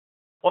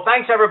Well,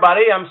 thanks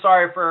everybody. I'm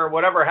sorry for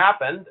whatever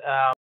happened,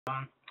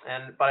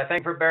 but I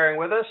thank you for bearing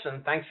with us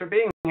and thanks for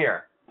being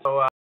here.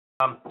 So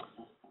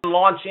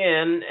launch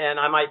in, and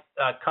I might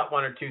cut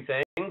one or two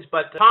things,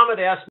 but Tom had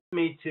asked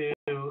me to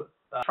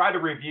try to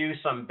review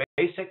some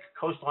basic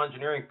coastal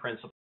engineering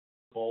principles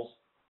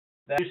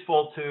that are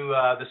useful to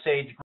the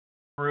SAGE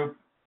group.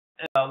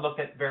 Look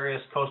at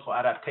various coastal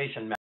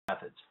adaptation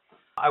methods.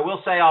 I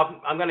will say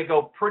I'm going to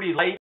go pretty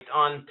light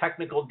on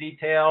technical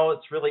detail.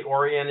 It's really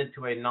oriented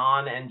to a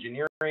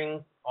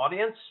non-engineering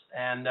audience,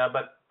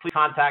 but please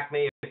contact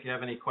me if you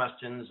have any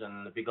questions,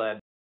 and I'd be glad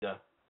to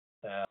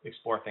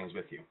explore things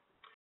with you.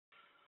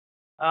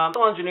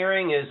 Civil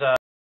engineering is a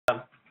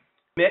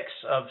mix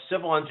of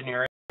civil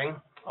engineering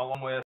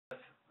along with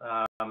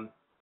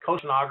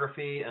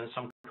oceanography and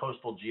some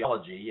coastal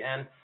geology.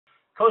 And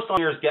coastal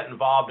engineers get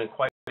involved in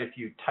quite a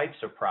few types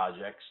of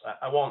projects.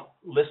 I won't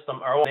list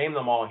them, or I won't name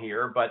them all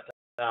here, but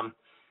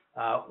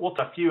we'll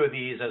take a few of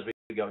these as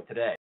we go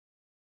today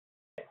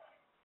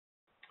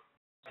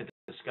to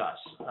discuss.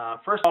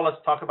 First of all,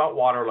 let's talk about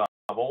water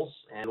levels,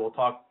 and we'll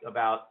talk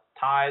about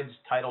tides,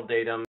 tidal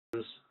datums,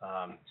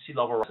 sea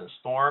level rise and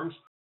storms.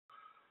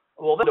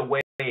 We'll then to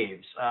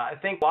waves. I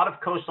think a lot of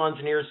coastal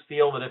engineers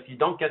feel that if you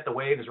don't get the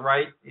waves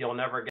right, you'll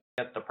never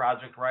get the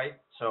project right,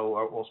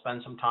 so we'll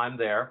spend some time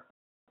there.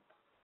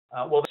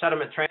 We'll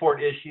sediment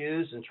transport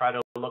issues and try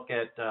to look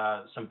at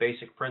some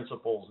basic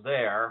principles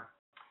there.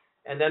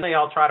 And then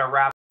I'll try to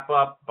wrap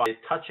up by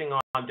touching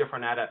on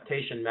different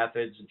adaptation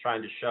methods and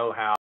trying to show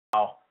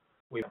how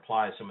we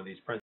apply some of these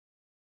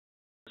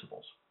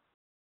principles.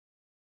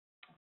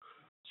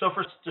 So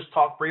first, just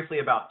talk briefly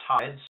about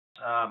tides.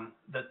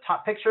 The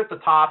top picture at the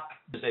top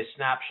is a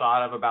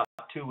snapshot of about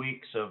 2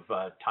 weeks of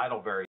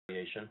tidal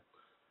variation.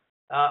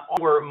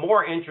 We're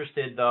more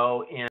interested,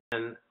 though,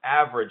 in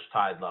average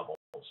tide levels,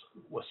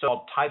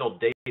 so-called tidal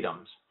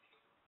datums.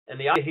 And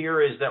the idea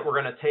here is that we're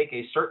going to take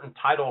a certain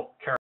tidal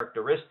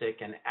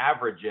characteristic and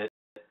average it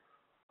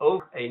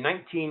over a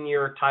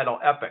 19-year tidal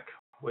epoch,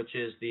 which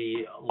is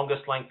the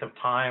longest length of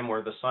time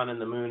where the sun and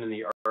the moon and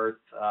the earth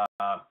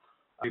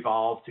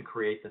evolved to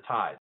create the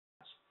tides.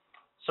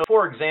 So,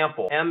 for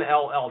example,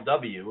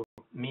 MLLW,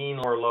 mean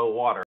or low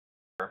water,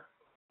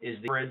 is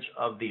the average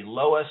of the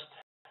lowest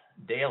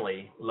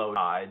daily low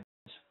tides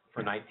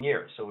for 19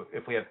 years. So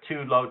if we have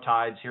 2 low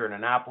tides here in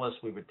Annapolis,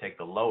 we would take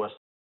the lowest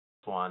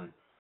one.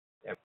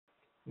 If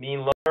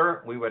mean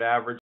lower, we would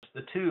average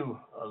the 2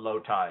 low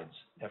tides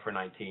for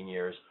 19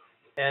 years,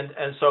 and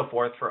so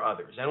forth for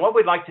others. And what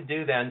we'd like to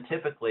do then,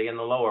 typically in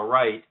the lower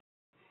right,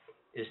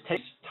 is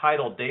take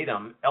tidal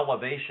datum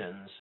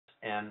elevations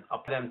and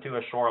apply them to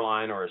a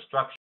shoreline or a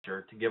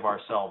structure to give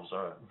ourselves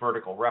a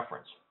vertical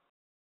reference.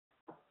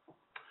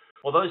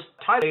 Well, those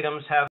tidal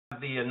datums have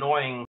the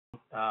annoying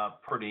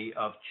property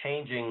of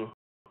changing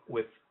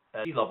with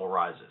sea level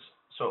rises.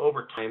 So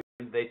over time,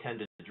 they tend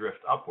to drift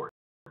upward.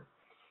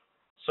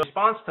 So in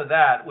response to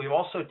that, we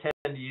also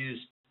tend to use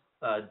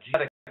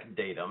geodetic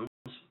datums.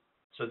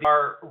 So these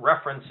are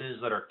references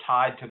that are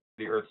tied to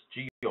the Earth's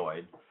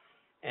geoid,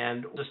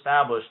 and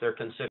established they're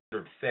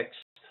considered fixed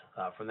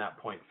from that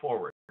point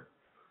forward.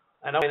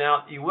 And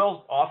now you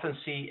will often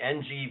see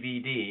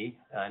NGVD,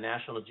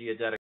 National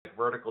Geodetic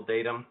Vertical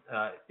Datum.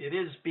 It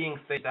is being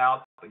phased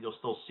out, but you'll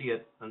still see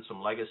it in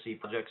some legacy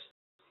projects.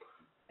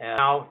 And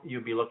now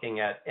you'll be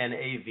looking at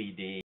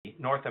NAVD,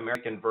 North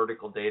American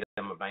Vertical Datum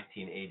of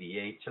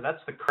 1988. So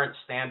that's the current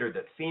standard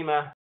that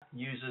FEMA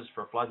uses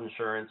for flood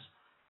insurance,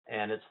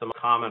 and it's the most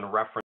common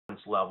reference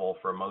level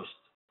for most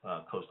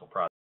coastal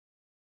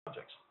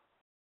projects.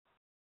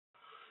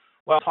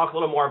 Well, I'll talk a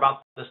little more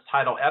about this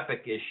tidal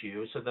epoch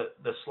issue. So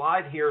the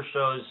slide here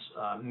shows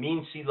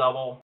mean sea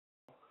level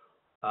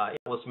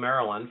in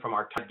Maryland from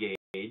our tide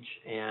gauge,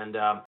 and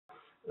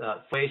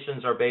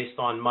fluctuations are based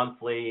on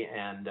monthly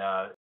and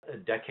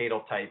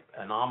decadal type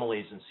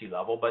anomalies in sea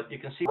level, but you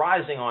can see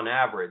rising on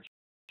average.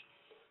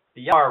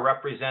 The yellow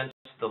represents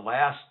the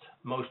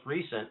most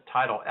recent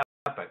tidal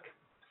epoch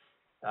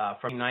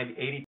from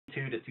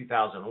 1982 to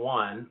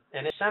 2001,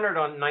 and it's centered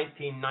on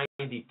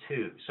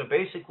 1992. So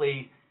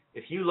basically,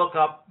 if you look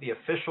up the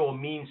official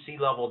mean sea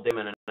level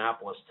datum in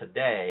Annapolis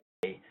today,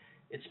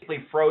 it's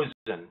basically frozen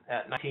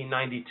at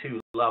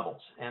 1992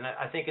 levels. And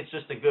I think it's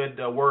just a good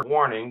word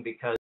warning,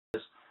 because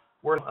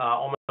we're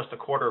almost a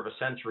quarter of a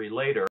century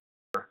later,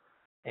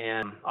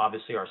 and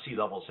obviously our sea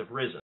levels have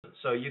risen.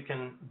 So you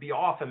can be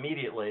off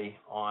immediately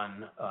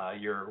on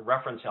your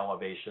reference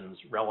elevations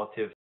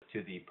relative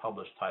to the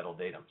published tidal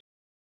datums.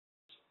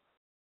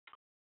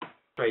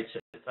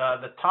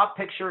 The top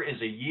picture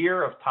is a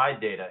year of tide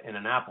data in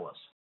Annapolis.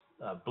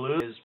 Blue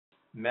is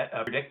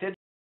predicted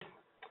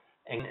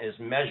and is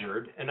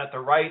measured, and at the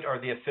right are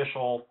the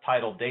official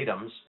tidal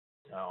datums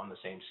on the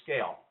same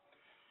scale.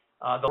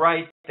 The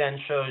right then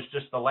shows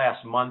just the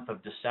last month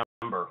of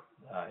December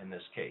in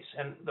this case.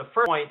 And the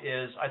first point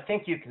is, I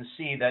think you can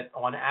see that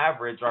on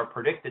average our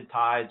predicted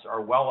tides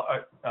are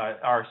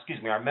our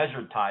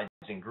measured tides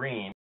in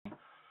green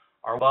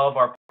are above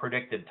our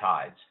predicted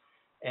tides.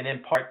 And in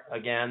part,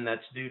 again,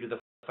 that's due to the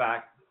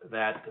fact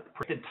that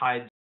predicted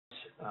tides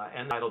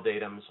and tidal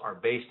datums are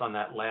based on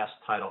that last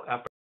tidal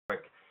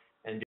epoch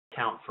and do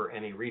account for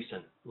any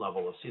recent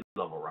level of sea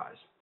level rise.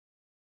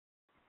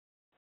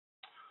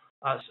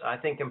 I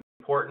think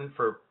important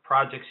for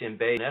projects in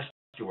bays and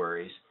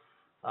estuaries,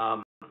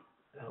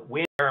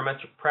 wind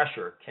barometric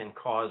pressure can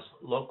cause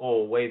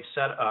local wave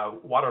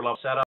water level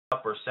setup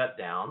or set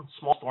down,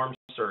 small storm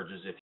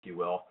surges, if you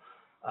will,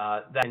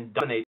 that can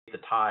dominate the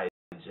tides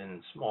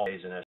in small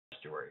bays and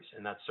estuaries,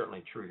 and that's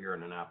certainly true here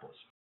in Annapolis.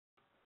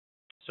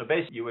 So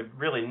basically, you would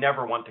really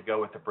never want to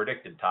go with the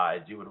predicted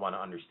tides. You would want to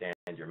understand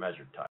your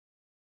measured tides.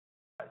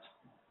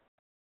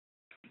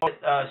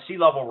 Sea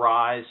level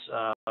rise,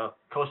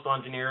 coastal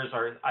engineers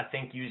are, I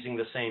think, using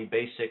the same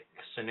basic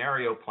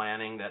scenario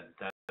planning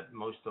that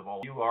most of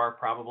all you are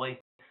probably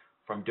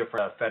from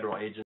different federal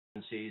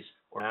agencies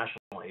or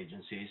national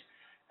agencies.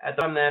 At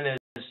the time then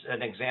is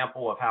an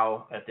example of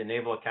how at the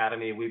Naval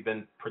Academy we've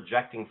been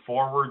projecting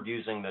forward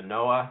using the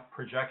NOAA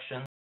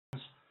projections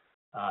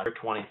for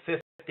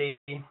 2050.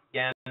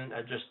 Again,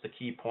 just the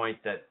key point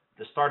that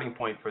the starting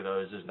point for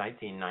those is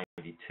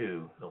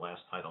 1992, the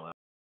last tidal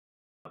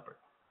epoch.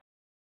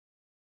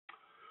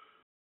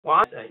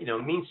 Well,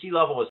 mean sea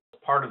level is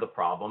part of the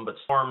problem, but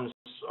storms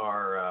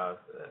are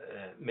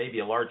maybe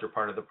a larger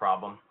part of the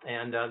problem.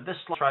 And this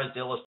slide tries to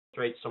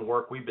illustrate some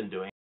work we've been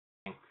doing.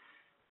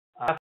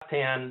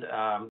 Left-hand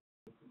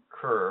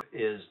curve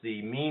is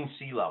the mean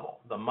sea level,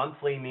 the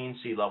monthly mean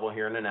sea level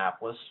here in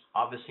Annapolis,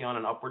 obviously on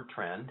an upward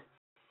trend.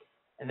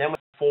 And then with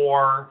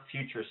 4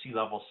 future sea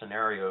level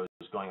scenarios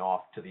going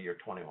off to the year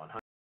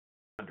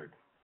 2100.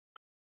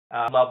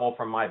 Level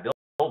from my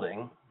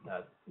building,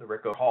 the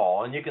Rico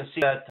Hall, and you can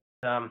see that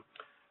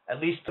at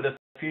least for the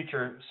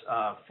future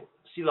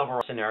sea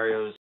level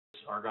scenarios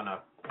are going to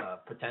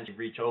potentially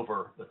reach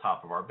over the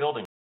top of our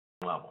building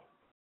level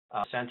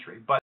century.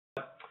 But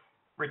to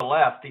the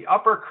left, the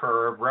upper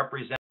curve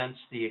represents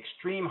the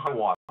extreme high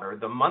water,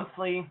 the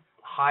monthly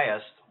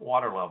highest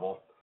water level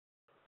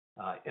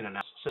in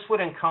Annapolis. So this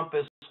would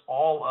encompass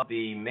all of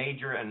the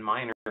major and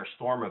minor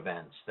storm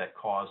events that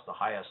cause the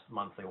highest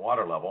monthly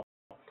water level.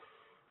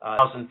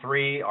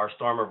 2003, our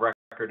storm of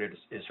record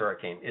is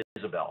Hurricane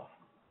Isabel,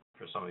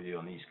 for some of you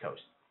on the East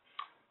Coast.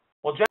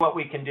 Well, generally what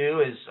we can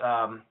do is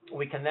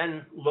we can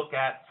then look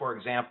at, for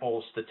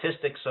example,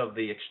 statistics of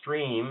the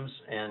extremes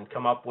and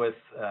come up with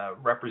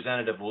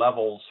representative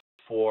levels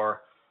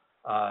for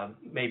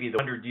maybe the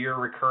 100-year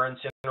recurrence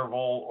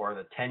interval or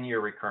the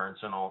 10-year recurrence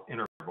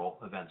interval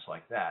events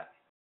like that.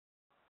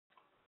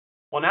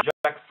 Well, now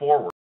project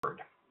forward.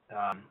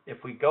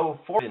 If we go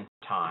forward in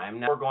time,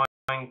 now we're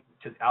going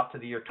out to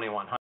the year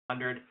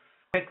 2100.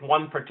 Pick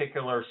one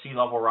particular sea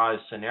level rise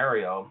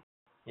scenario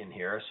in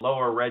here. So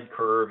lower red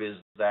curve is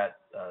that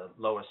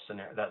lowest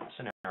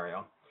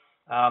scenario.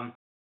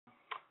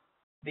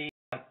 The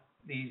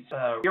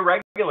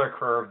irregular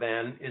curve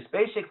then is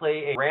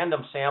basically a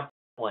random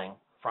sampling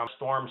from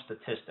storm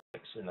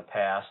statistics in the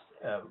past,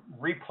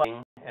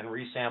 replaying and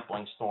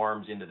resampling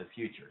storms into the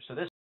future. So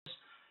this is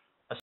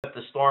that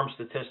the storm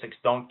statistics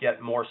don't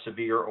get more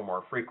severe or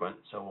more frequent,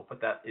 so we'll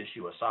put that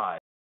issue aside.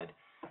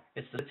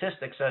 It's the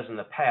statistics as in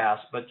the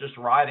past, but just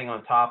riding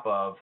on top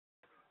of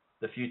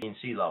the future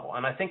sea level.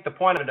 And I think the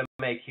point I wanted to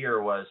make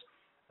here was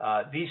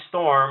these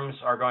storms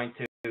are going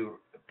to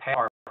pass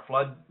our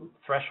flood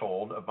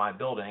threshold of my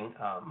building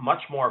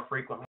much more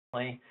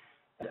frequently.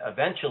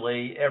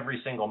 Eventually,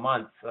 every single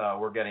month,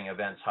 we're getting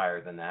events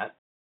higher than that.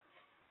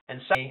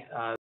 And secondly,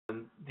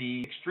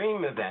 the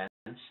extreme events,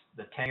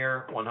 the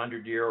 10-year,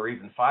 100-year, or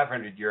even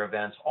 500-year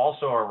events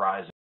also are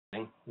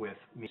rising with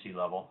mean sea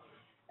level.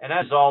 And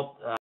as a result,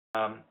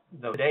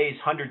 today's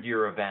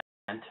 100-year event,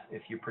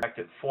 if you project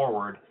it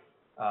forward,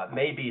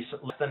 may be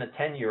less than a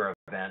 10-year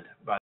event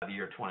by the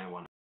year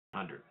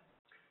 2100.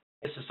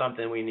 This is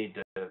something we need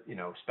to,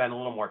 spend a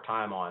little more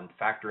time on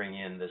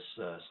factoring in this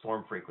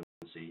storm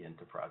frequency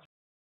into projects.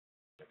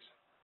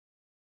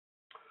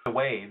 The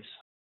waves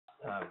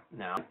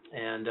now,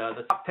 and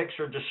the top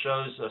picture just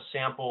shows a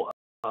sample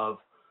of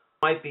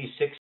might be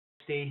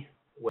 60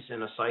 waves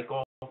in a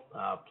cycle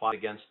plotted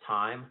against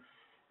time,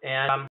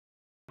 and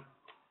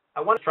I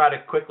want to try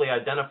to quickly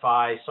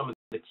identify some of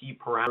the key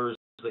parameters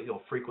that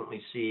you'll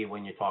frequently see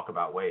when you talk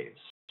about waves.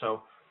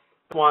 So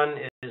one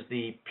is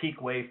the peak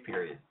wave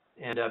period,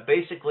 and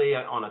basically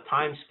on a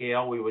time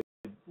scale we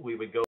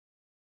would go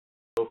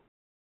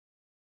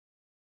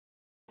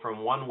from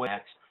one wave to the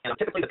next. And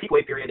typically the peak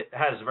wave period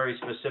has very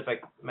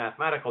specific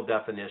mathematical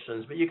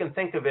definitions, but you can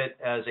think of it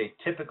as a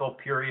typical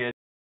period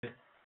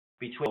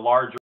between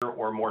larger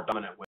or more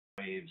dominant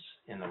waves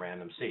in the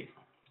random sea.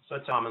 So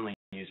it's a commonly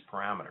used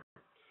parameter.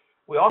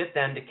 We also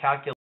then to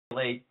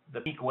calculate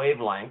the peak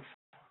wavelength,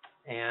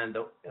 and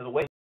the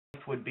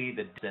wavelength would be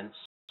the distance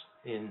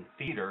in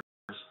feet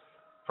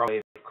from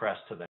wave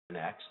crest to the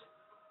next.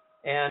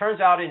 And it turns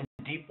out in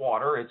deep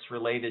water, it's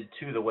related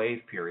to the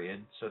wave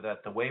period, so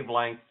that the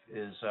wavelength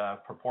is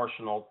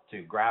proportional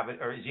to gravity,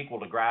 or is equal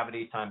to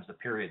gravity times the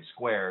period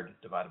squared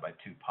divided by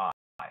 2 pi.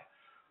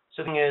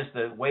 So the thing is,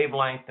 the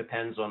wavelength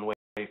depends on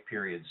wave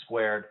period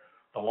squared.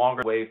 The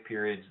longer wave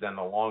periods, then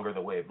the longer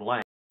the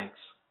wavelengths,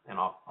 and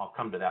I'll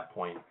come to that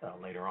point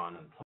later on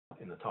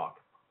in the talk.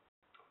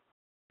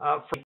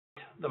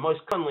 The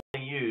most commonly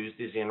used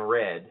is in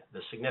red,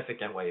 the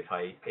significant wave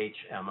height,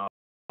 HMO.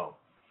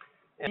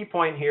 And the key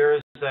point here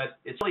is that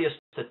it's really a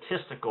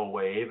statistical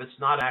wave. It's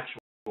not an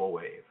actual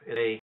wave.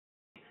 It's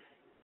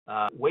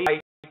a wave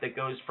height that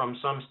goes from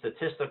some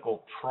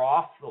statistical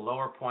trough, the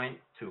lower point,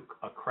 to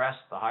a crest,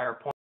 the higher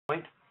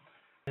point.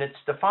 And it's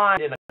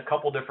defined in a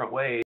couple different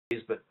ways,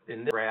 but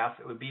in this graph,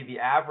 it would be the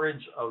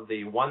average of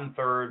the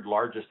 1/3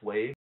 largest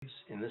waves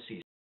in the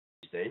sea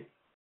state.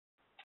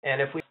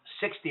 And if we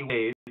have 60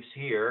 waves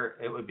here,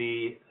 it would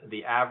be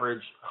the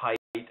average height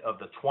of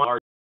the 20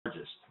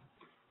 largest.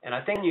 And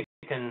I think you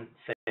can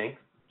think,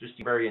 just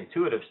very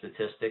intuitive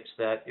statistics,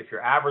 that if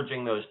you're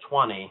averaging those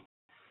 20,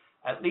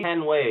 at least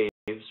 10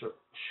 waves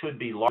should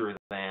be larger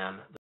than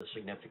the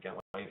significant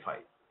wave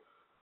height.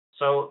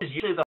 So it's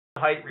usually the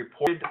height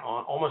reported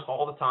on almost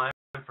all the time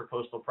for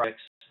coastal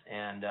projects,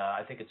 and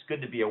I think it's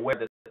good to be aware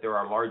that there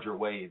are larger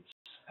waves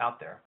out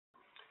there.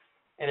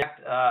 And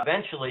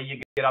eventually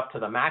you get up to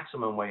the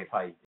maximum wave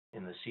height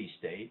in the sea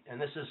state,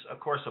 and this is, of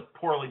course, a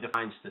poorly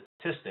defined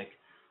statistic,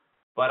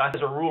 but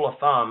as a rule of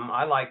thumb,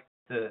 I like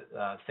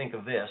to think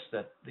of this,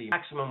 that the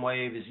maximum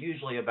wave is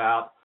usually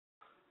about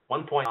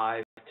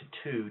 1.5 to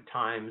 2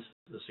 times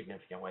the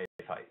significant wave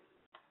height.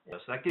 So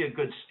that gives you a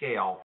good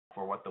scale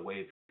for what the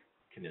wave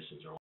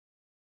conditions are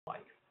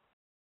like.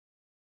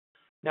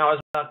 Now, as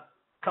I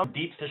come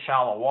deep to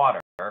shallow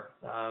water,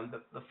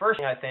 the first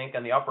thing I think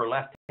on the upper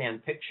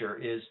left-hand picture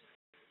is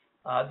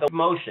the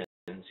motions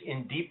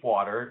in deep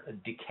water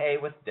decay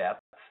with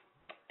depth,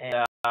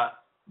 and by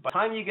the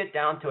time you get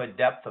down to a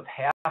depth of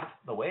half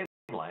the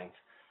wavelength,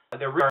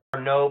 there really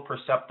are no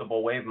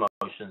perceptible wave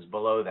motions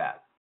below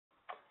that.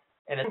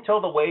 And until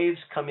the waves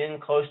come in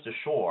close to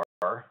shore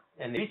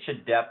and reach a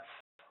depth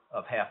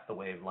of half the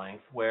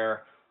wavelength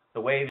where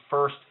the waves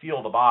first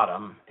feel the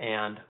bottom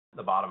and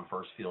the bottom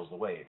first feels the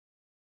waves.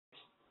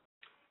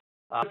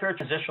 A fair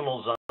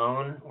transitional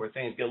zone where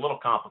things get a little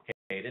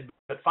complicated,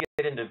 but finally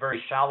get into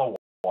very shallow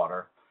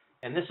water.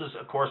 And this is,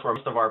 of course, where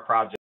most of our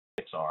projects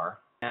are.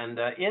 And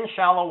in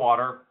shallow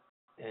water,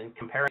 and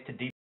comparing to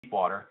deep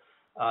water,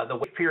 the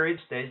wave period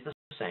stays the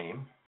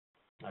same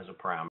as a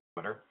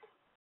parameter.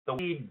 The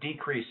speed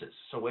decreases,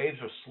 so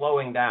waves are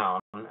slowing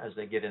down as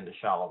they get into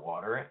shallow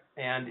water,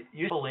 and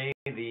usually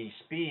the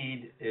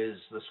speed is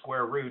the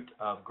square root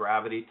of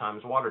gravity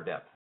times water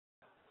depth.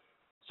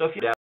 So if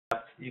you have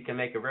depth, you can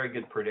make a very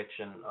good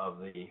prediction of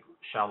the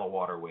shallow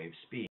water wave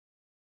speed.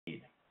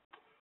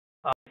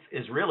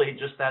 Is really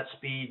just that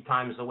speed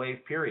times the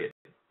wave period.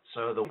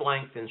 So the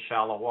wavelength in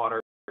shallow water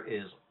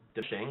is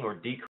diminishing or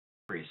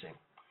decreasing.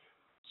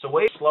 So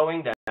waves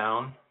slowing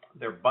down,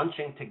 they're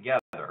bunching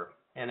together.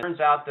 And it turns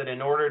out that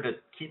in order to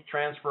keep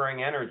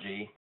transferring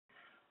energy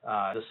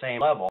at the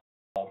same level,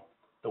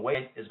 the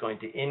wave is going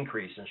to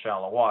increase in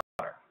shallow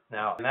water.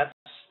 Now, and that's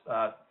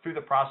through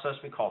the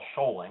process we call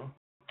shoaling.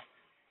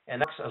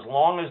 And that's as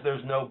long as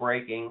there's no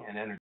breaking and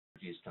energy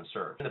is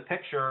conserved. In the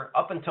picture,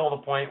 up until the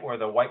point where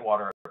the white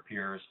water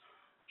appears,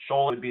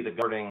 shoaling would be the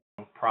governing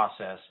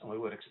process, and we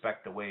would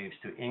expect the waves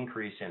to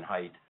increase in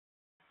height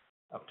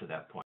up to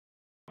that point.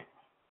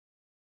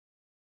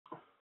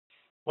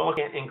 Well, it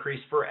can't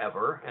increase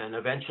forever, and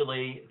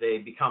eventually they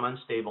become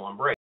unstable and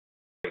break.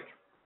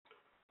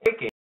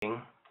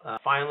 Breaking,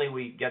 finally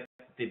we get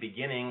the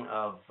beginning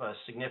of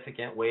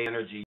significant wave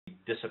energy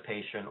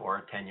dissipation or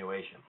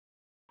attenuation.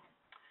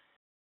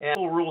 And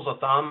rules of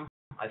thumb,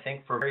 I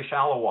think, for very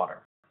shallow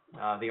water.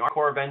 The Army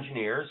Corps of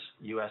Engineers,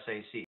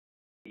 USACE,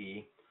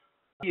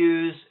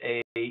 use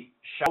a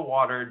shallow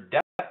water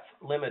depth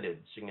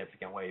limited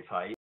significant wave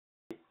height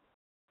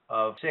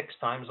of 6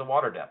 times the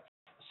water depth.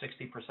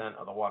 60%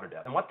 of the water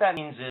depth. And what that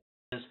means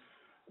is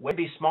way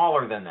be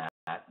smaller than that,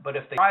 but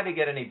if they try to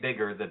get any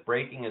bigger, the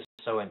breaking is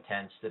so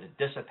intense that it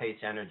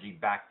dissipates energy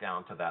back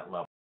down to that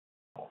level.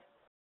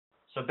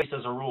 So based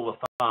as a rule of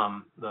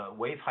thumb, the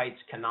wave heights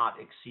cannot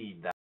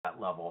exceed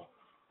that level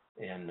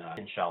in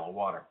shallow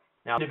water.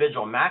 Now,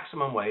 individual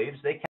maximum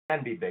waves, they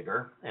can be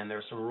bigger, and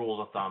there's some rules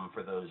of thumb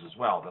for those as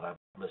well that I've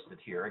listed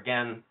here.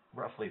 Again,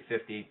 roughly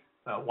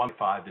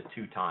 1.5 to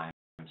 2 times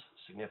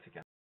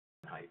significant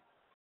height.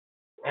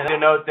 And I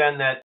note then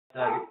that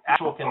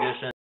actual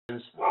conditions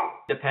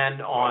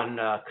depend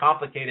on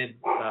complicated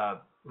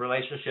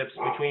relationships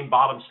between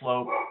bottom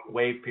slope,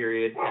 wave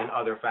period, and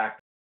other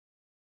factors.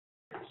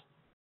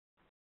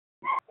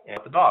 And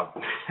the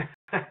dog.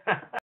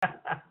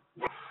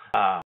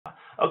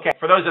 Okay,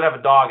 for those that have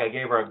a dog, I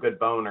gave her a good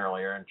bone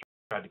earlier and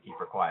tried to keep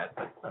her quiet,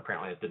 but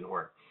apparently it didn't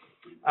work.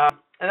 And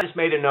I just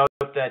made a note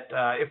that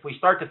if we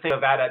start to think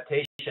of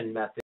adaptation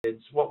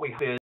methods, what we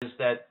have is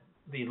that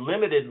the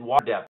limited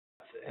water depth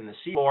in the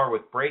seafloor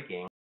with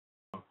breaking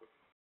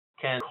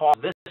can cause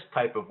this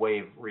type of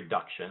wave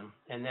reduction,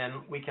 and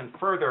then we can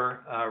further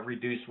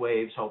reduce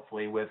waves,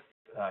 hopefully, with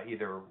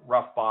either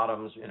rough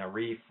bottoms in a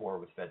reef or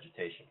with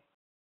vegetation.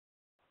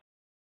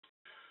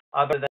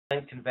 Other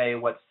than convey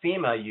what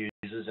FEMA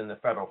uses in the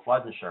federal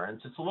flood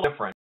insurance, it's a little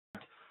different.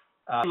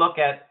 Look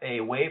at a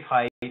wave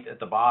height at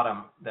the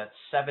bottom that's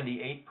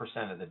 78%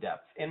 of the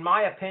depth. In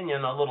my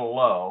opinion, a little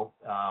low,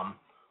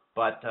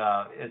 but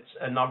it's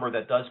a number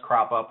that does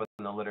crop up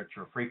in the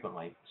literature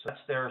frequently. So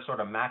that's their sort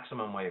of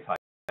maximum wave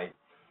height.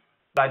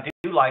 What I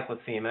do like with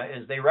FEMA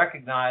is they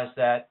recognize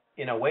that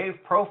in a wave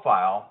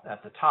profile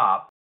at the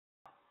top,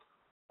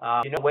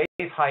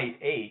 wave height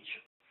H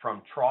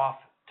from trough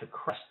to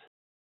crest,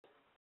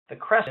 the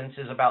crescent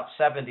is about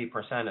 70%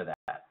 of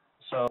that.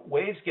 So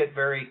waves get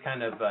very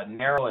kind of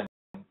narrow and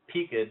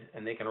peaked,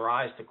 and they can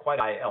rise to quite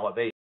high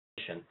elevation.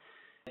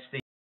 It's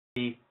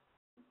the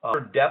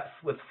depth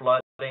with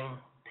flooding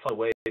plus the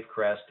wave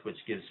crest, which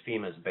gives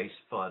FEMA's base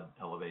flood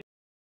elevation.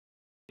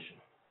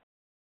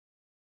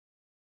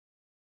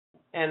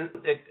 And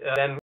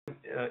then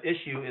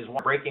issue is why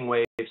breaking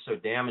waves so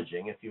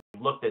damaging. If you've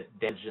looked at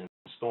damage in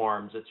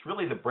storms, it's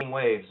really the breaking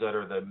waves that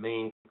are the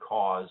main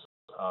cause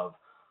of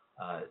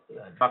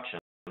destruction.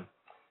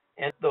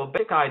 And the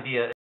basic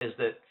idea is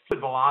that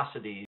fluid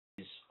velocities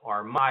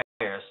are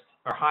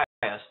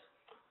highest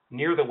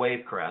near the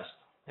wave crest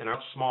and are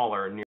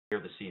smaller near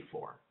the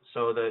seafloor.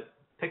 So the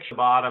picture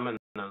bottom and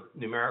the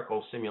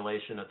numerical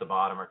simulation at the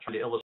bottom are trying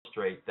to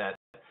illustrate that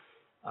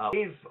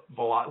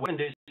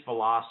wave-induced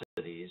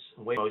velocities,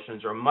 wave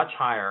motions, are much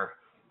higher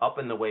up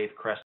in the wave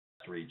crest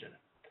region,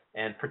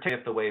 and particularly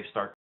if the waves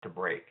start to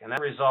break. And as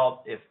a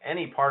result, if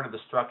any part of the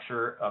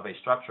structure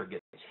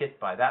gets hit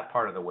by that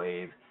part of the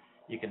wave,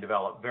 you can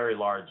develop very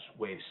large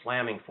wave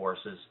slamming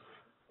forces.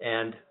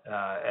 And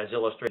as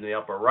illustrated in the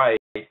upper right,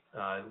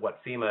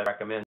 what FEMA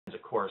recommends,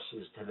 of course,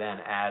 is to then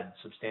add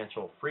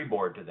substantial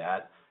freeboard to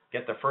that,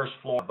 get the first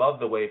floor above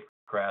the wave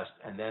crest,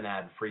 and then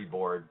add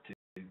freeboard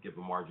to give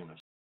a margin of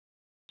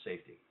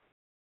safety.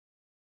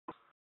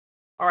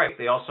 All right,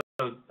 they also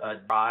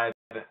drive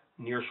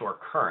nearshore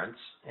currents,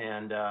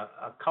 and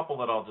a couple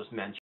that I'll just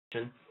mention.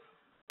 On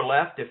the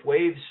left, if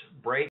waves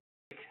break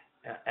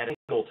at an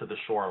angle to the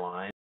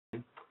shoreline,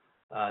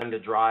 going to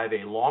drive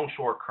a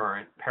longshore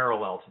current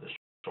parallel to the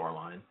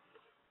shoreline.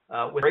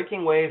 With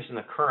breaking waves in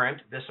the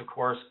current, this of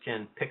course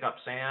can pick up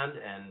sand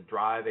and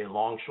drive a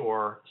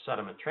longshore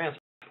sediment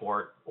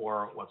transport,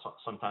 or what's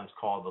sometimes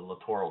called the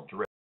littoral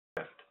drift.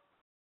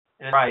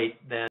 And right,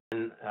 then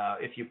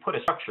if you put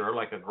a structure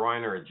like a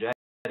groin or a jetty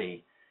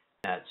in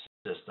that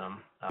system,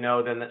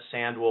 then that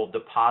sand will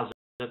deposit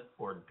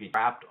or be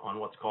trapped on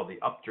what's called the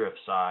updrift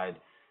side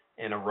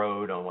and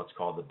erode on what's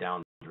called the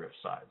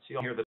downdrift side. So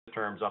you'll hear the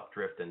terms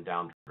updrift and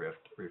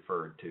downdrift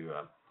referred to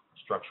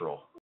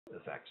structural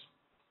effects.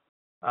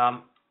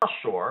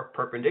 Offshore,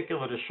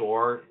 perpendicular to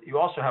shore, you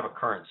also have a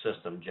current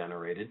system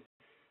generated.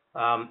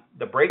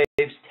 The break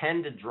waves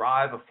tend to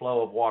drive a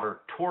flow of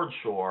water toward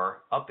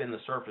shore up in the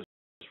surface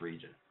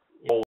region,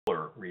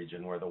 polar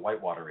region where the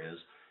whitewater is.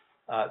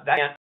 That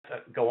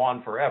can't go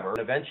on forever, and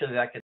eventually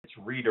that gets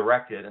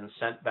redirected and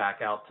sent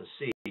back out to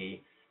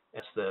sea.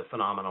 It's the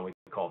phenomenon we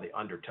call the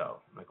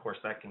undertow. And of course,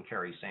 that can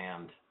carry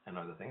sand and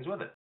other things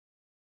with it.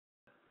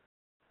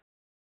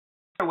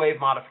 Wave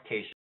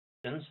modifications.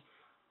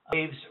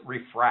 Waves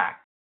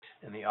refract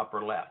in the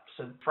upper left.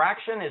 So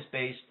diffraction is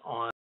based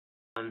on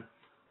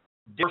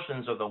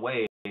portions of the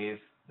wave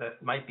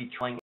that might be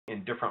trailing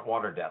in different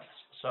water depths.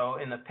 So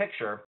in the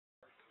picture,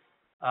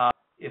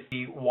 if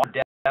the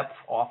water depth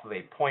off of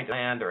a point of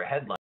land or a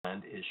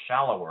headland is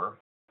shallower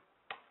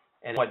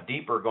and somewhat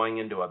deeper going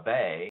into a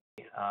bay,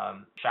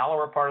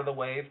 shallower part of the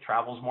wave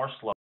travels more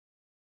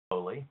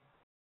slowly,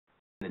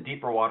 and the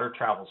deeper water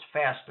travels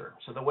faster.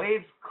 So the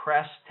wave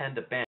crests tend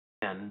to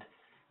bend.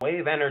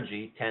 Wave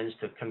energy tends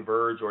to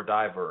converge or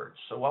diverge.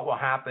 So what will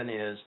happen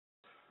is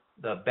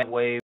the bend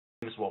waves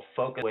will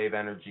focus wave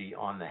energy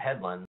on the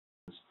headlands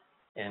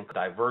and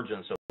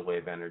divergence of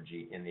wave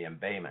energy in the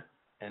embayment.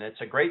 And it's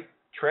a great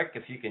trick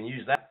if you can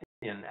use that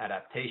in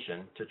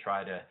adaptation to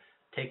try to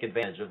take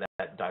advantage of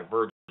that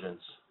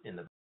divergence in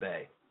the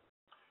bay.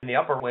 And the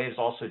upper waves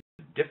also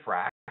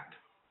diffract.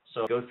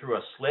 So go through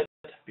a slit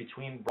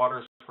between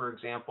waters, for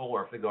example,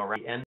 or if they go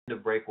around the end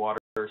of breakwaters,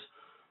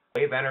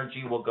 wave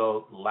energy will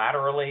go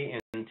laterally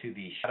into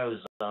the shadow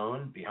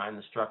zone behind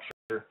the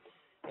structure.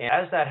 And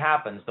as that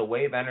happens, the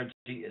wave energy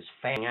is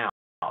fanning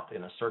out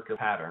in a circular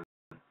pattern.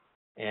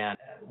 And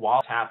while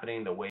it's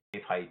happening, the wave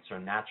heights are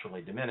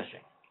naturally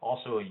diminishing.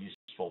 Also a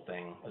useful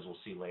thing, as we'll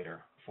see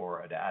later,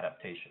 for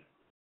adaptation.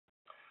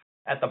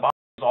 At the bottom,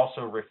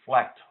 also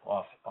reflect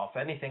off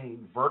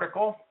anything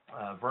vertical,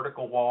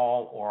 vertical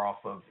wall, or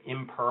off of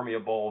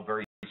impermeable,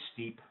 very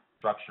steep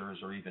structures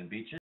or even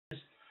beaches.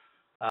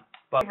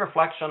 But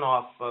reflection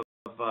off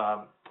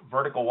of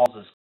vertical walls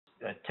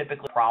is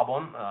typically a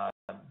problem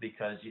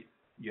because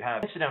you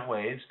have incident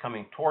waves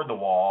coming toward the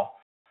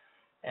wall,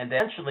 and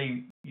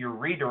eventually you're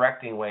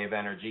redirecting wave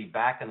energy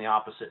back in the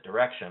opposite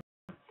direction,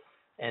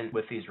 and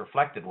with these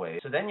reflected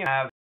waves. So then you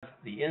have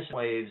the incident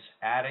waves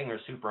adding or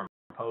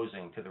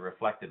superimposing to the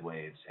reflected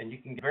waves, and you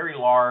can get very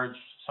large,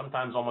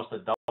 sometimes almost a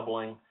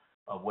doubling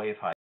of wave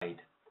height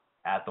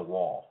at the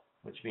wall,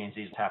 which means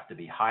these have to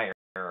be higher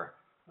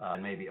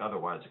than maybe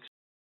otherwise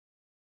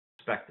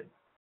expected.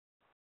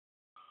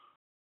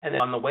 And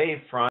then on the wave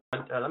front,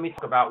 let me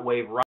talk about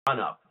wave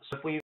run-up. So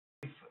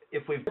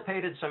if we've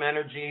dissipated some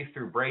energy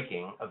through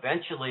braking,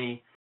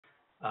 eventually,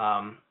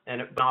 and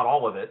not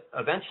all of it,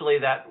 eventually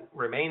that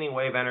remaining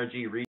wave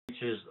energy reaches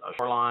a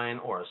shoreline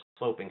or a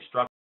sloping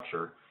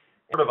structure,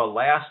 sort of a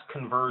last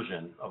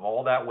conversion of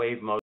all that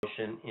wave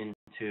motion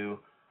into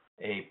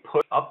a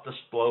push up the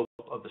slope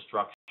of the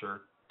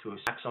structure to a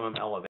maximum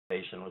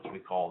elevation, which we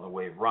call the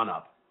wave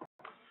run-up.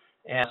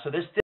 And so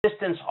this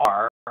distance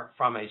r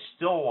from a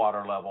still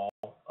water level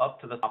up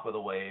to the top of the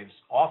waves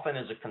often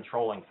is a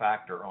controlling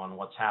factor on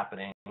what's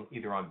happening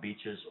either on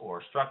beaches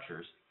or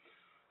structures.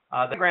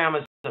 The diagram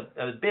is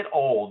a bit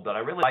old, but I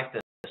really like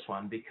this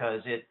one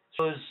because it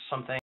shows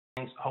some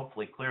things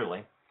hopefully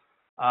clearly.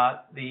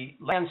 The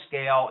land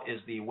scale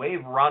is the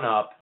wave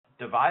run-up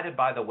divided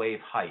by the wave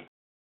height.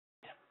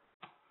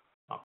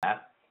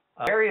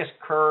 Various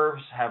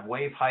curves have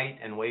wave height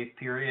and wave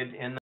period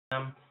in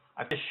them.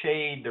 I've just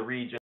shaded the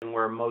region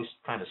where most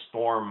kind of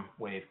storm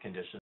wave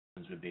conditions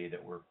would be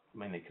that we're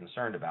mainly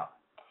concerned about.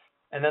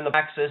 And then the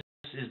axis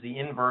is the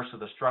inverse of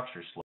the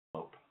structure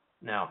slope.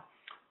 Now,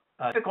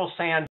 typical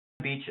sand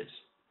beaches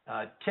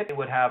typically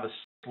would have a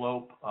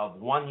slope of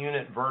 1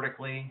 unit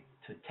vertically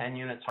to 10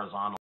 units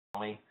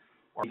horizontally,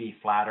 or maybe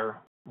flatter,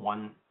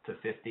 1 to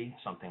 50,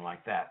 something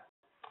like that.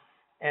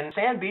 And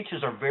sand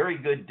beaches are very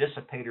good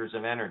dissipators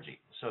of energy.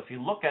 So if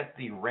you look at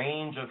the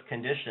range of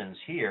conditions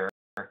here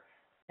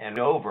and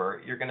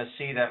over, you're going to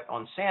see that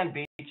on sand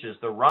beaches,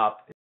 the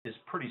run-up is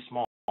pretty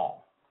small,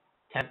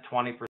 10,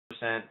 20%,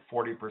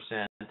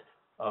 40%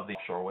 of the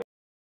offshore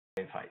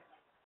wave height.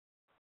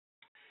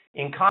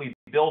 In contrast,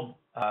 we build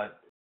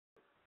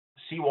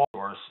seawall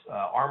or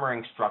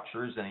armoring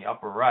structures in the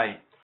upper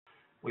right.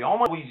 We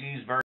almost always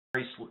use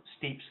very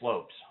steep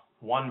slopes,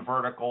 1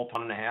 vertical to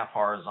 1.5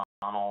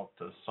 horizontal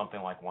to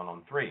something like 1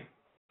 on 3.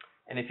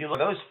 And if you look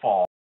at those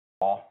fall,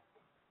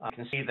 you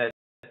can see that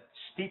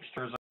steep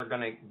structures are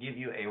going to give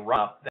you a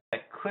run-up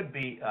that could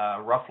be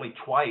roughly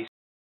twice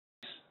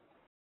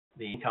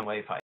the income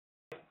wave height.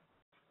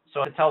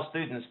 So to tell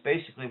students,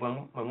 basically,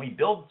 when we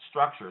build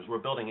structures, we're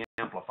building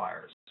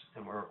amplifiers,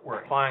 and we're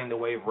applying the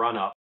wave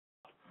run-up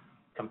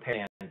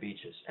compared to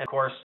beaches. And of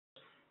course,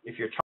 if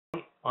you're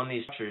trying on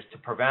these structures to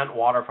prevent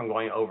water from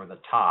going over the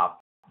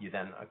top, you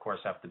then, of course,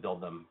 have to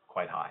build them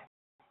quite high.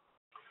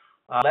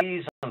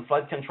 Levees and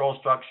flood control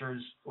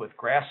structures with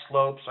grass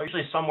slopes are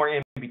usually somewhere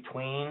in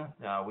between.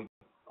 We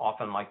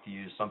often like to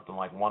use something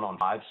like 1 on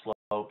 5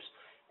 slopes,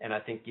 and I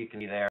think you can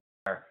see there.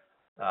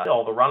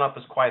 Still, the run-up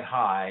is quite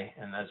high,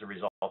 and as a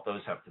result,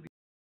 those have to be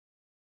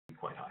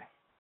quite high.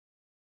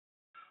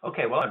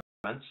 Okay, well,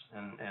 sediments,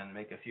 and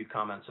make a few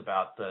comments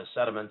about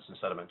sediments and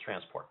sediment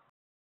transport.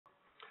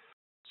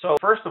 So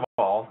first of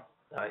all,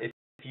 if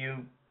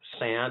you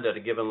sand at a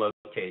given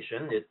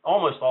location, it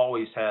almost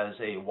always has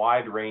a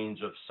wide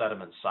range of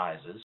sediment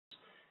sizes.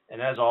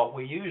 And as all,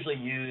 we usually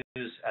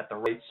use at the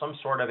rate some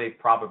sort of a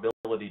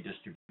probability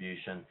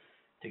distribution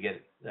to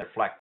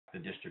reflect the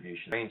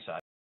distribution of grain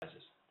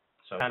sizes.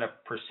 So kind of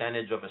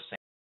percentage of a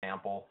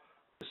sample,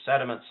 the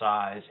sediment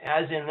size.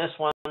 As in this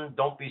one,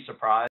 don't be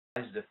surprised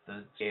if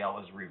the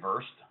scale is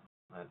reversed.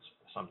 That's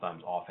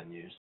sometimes often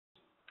used.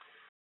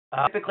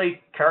 Typically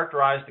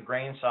characterize the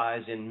grain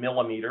size in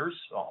millimeters,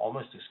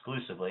 almost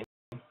exclusively.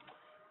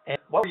 And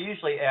what we're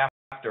usually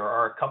after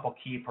are a couple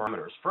key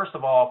parameters. First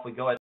of all, if we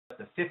go at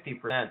the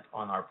 50%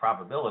 on our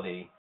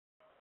probability,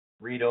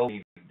 read over,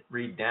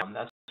 read down,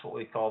 that's what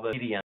we call the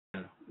median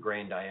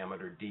grain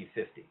diameter,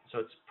 D50. So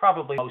it's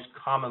probably most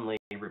commonly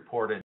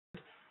reported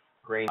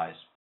grain size.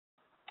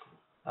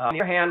 On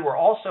the other hand, we're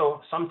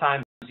also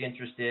sometimes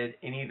interested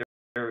in either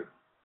the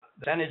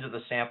percentage of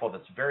the sample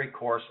that's very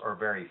coarse or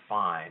very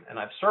fine. And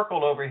I've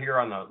circled over here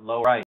on the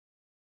lower right.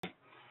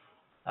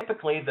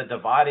 Typically, the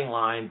dividing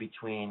line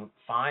between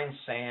fine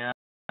sand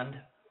and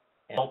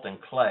molten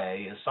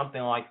clay is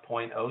something like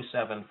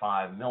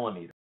 0.075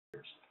 millimeters.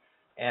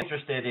 And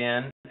interested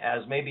in,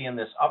 as maybe in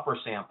this upper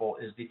sample,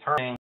 is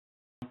determining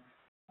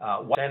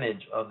what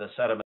percentage of the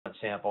sediment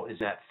sample is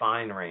in that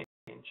fine range.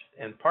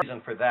 And part of the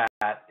reason for that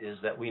is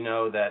that we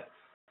know that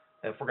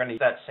if we're going to use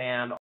that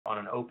sand on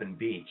an open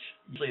beach,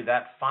 usually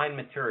that fine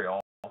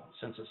material,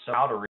 since it's so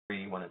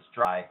powdery when it's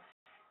dry,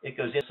 it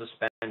goes in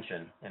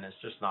suspension and it's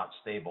just not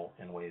stable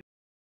in waves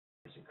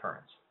and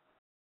currents.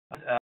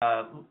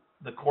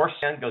 The coarse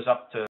sand goes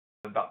up to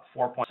about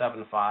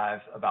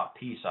 4.75, about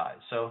pea size.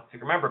 So if you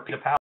remember pea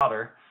to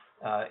powder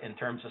in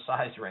terms of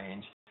size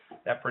range,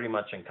 that pretty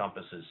much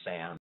encompasses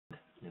sand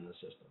in the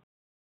system.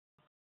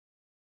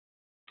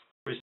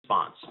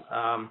 Response.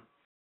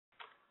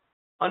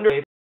 Under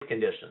wave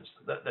conditions,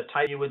 the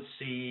type you would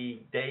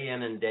see day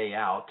in and day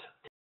out,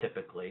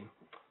 typically,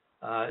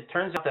 it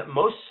turns out that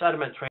most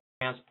sediment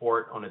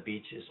transport on a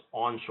beach is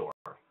onshore.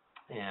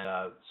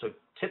 And so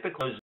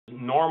typically those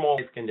normal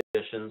wave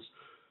conditions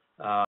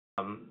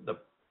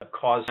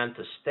cause sand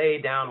to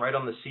stay down right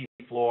on the sea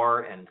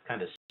floor and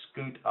kind of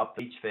scoot up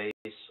the beach face.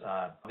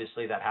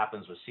 Obviously that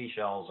happens with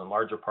seashells and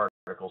larger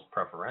particles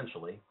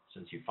preferentially,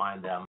 since you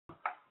find them,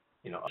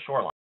 a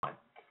shoreline.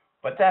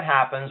 But that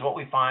happens, what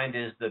we find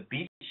is the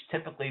beach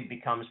typically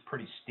becomes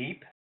pretty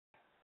steep,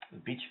 the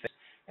beach face,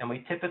 and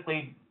we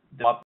typically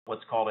develop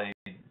what's called a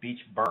beach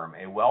berm,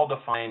 a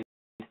well-defined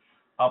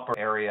upper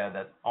area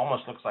that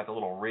almost looks like a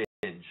little ridge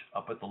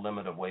up at the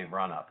limit of wave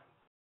run-up.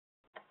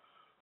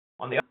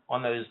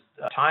 On those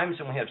times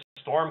when we have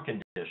storm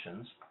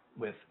conditions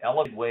with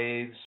elevated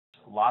waves,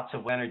 lots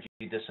of energy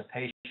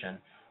dissipation,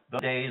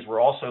 those days we're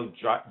also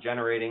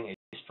generating a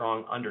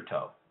strong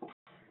undertow.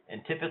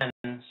 And typically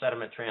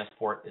sediment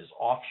transport is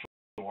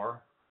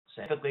offshore.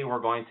 So typically we're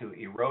going to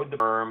erode the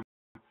berm,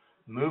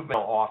 move it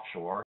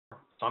offshore,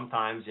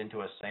 sometimes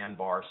into a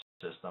sandbar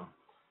system.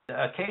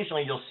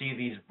 Occasionally you'll see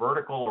these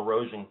vertical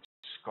erosion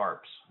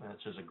scarps,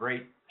 which is a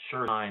great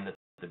sure sign that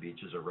the beach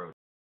is eroding.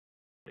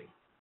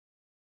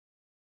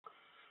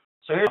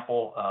 So here's an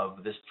example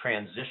of this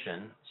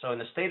transition. So in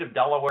the state of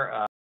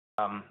Delaware,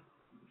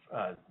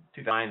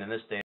 2009 in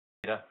this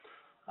data,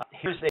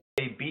 here's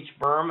a beach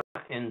berm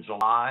in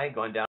July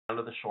going down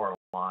to the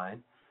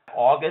shoreline.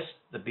 August,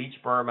 the beach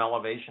berm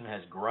elevation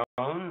has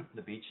grown.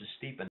 The beach is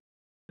steepened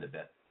a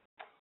bit.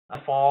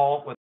 In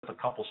fall, with a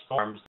couple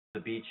storms,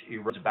 the beach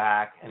erodes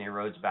back and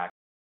erodes back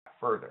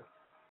further.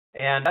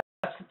 And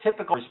that's the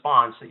typical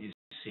response that you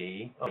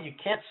see. What you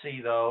can't see,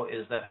 though,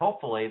 is that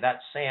hopefully that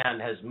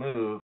sand has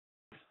moved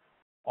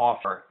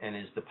offshore and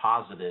is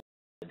deposited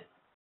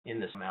in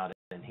this amount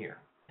in here.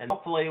 And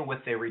hopefully with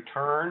a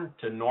return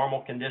to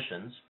normal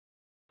conditions,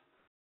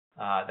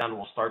 then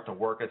we'll start to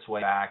work its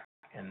way back,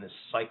 and this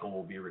cycle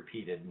will be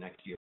repeated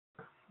next year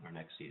or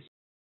next season.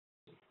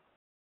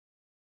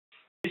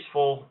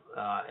 Useful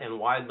and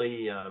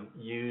widely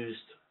used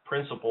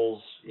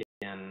principles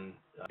in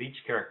beach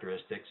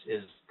characteristics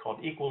is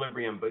called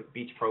equilibrium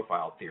beach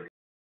profile theory.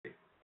 And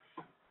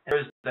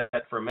there's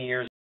that for many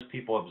years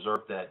people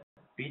observed that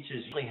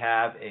beaches usually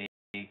have a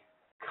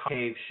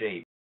concave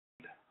shape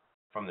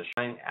from the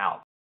shoreline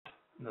out.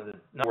 In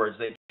other words,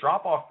 they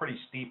drop off pretty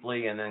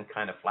steeply and then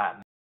kind of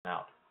flatten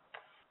out.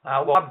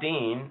 Bob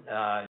Dean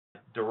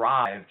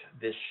derived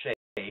this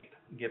shape,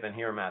 given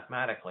here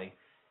mathematically,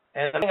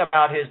 and the thing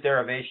about his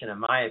derivation, in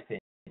my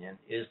opinion,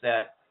 is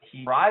that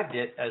he derived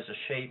it as a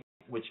shape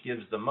which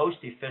gives the most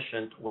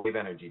efficient wave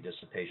energy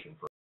dissipation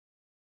for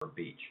a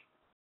beach.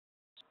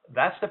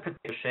 That's the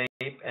particular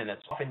shape, and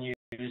it's often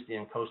used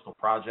in coastal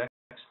projects.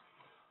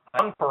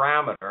 One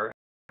parameter,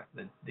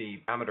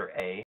 the parameter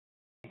A,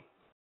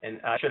 and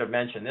I should have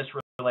mentioned, this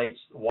relates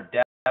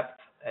water depth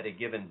at a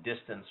given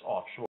distance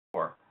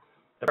offshore.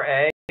 The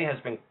parameter A has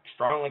been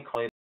strongly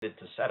correlated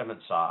to sediment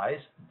size,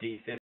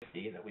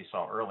 D50, that we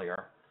saw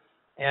earlier.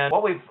 And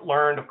what we've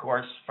learned, of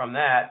course, from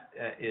that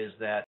is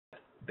that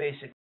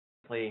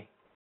basically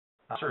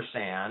lesser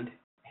sand,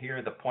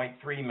 here the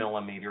 0.3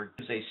 millimeter,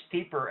 gives a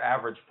steeper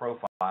average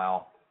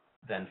profile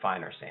than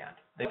finer sand.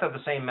 They both have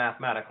the same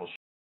mathematical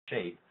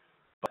shape,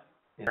 but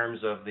in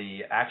terms of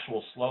the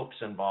actual slopes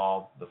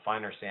involved, the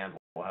finer sand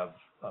will have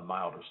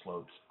milder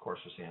slopes,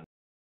 coarser sand,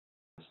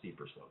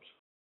 steeper slopes.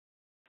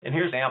 And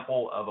here's an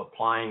example of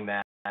applying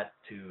that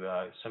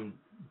to some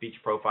beach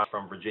profiles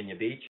from Virginia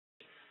Beach.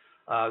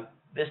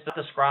 This does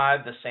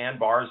describe the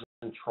sandbars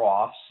and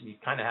troughs. You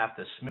kind of have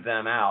to smooth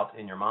them out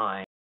in your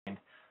mind.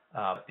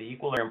 The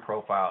equilibrium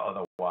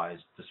profile otherwise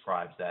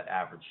describes that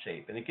average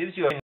shape. And it gives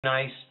you a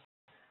nice,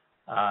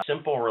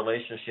 simple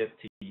relationship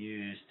to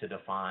use to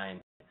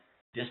define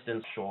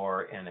distance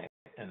shore and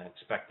an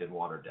expected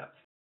water depth.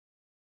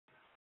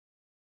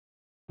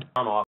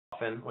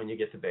 Often when you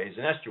get to bays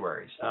and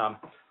estuaries.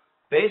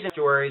 Bays and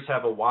estuaries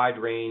have a wide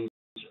range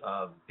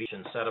of beach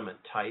and sediment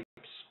types,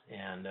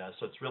 and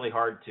so it's really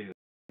hard to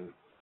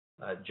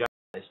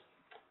generalize.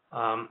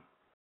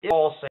 It's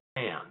all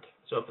sand.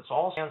 So if it's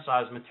all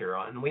sand-sized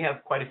material, and we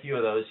have quite a few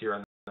of those here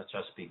in the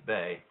Chesapeake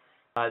Bay,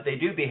 they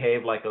do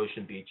behave like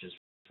ocean beaches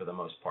for the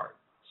most part.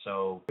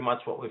 So pretty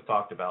much what we've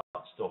talked about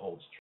still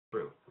holds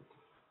true.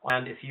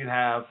 And if you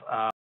have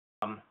a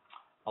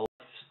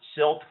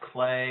silt,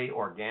 clay,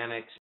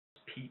 organics,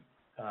 peat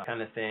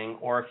kind of thing,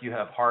 or if you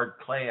have hard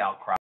clay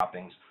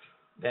outcroppings,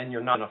 then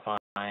you're not going to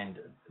find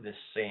this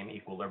same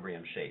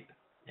equilibrium shape.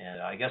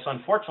 And I guess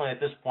unfortunately at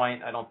this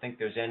point, I don't think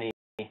there's any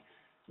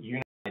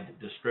unified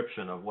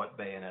description of what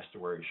bay and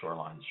estuary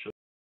shorelines should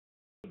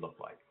look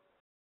like.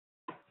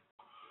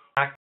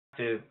 Back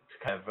to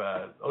kind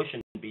of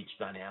ocean beach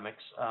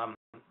dynamics.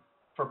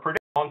 For predicting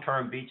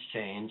long-term beach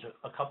change,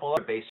 a couple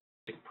other basic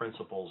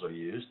principles are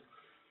used.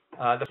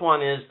 This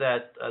one is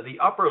that the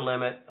upper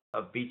limit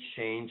of beach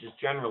change is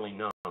generally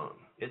known.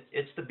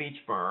 It's the beach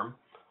berm.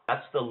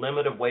 That's the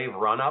limit of wave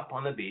run-up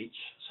on the beach.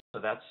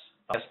 So that's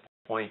the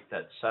point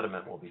that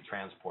sediment will be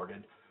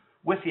transported,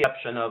 with the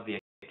exception of the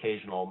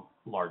occasional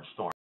large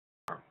storm.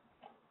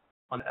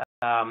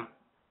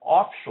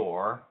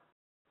 Offshore,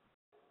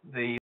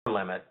 the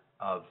limit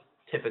of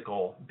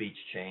typical beach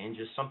change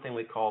is something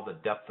we call the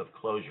depth of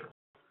closure.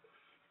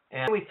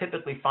 And we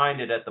typically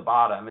find it at the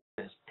bottom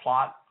is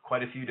plot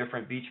quite a few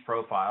different beach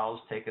profiles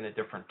taken at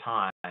different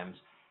times,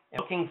 and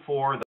looking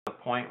for the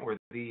point where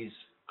these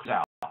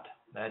close out.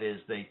 That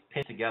is, they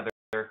pin together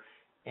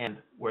and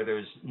where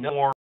there's no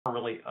more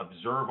really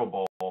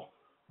observable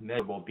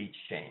measurable beach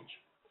change.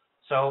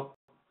 So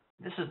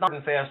this is not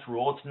a fast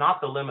rule. It's not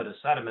the limit of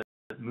sediment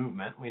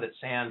movement. We know that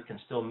sand can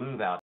still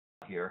move out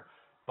here,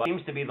 but it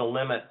seems to be the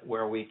limit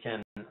where we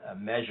can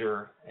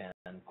measure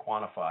and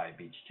quantify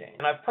beach change.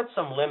 And I've put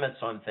some limits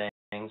on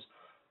things.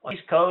 On the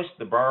East Coast,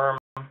 the berm,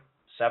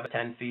 7 to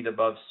 10 feet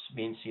above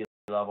mean sea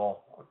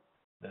level.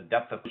 The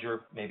depth of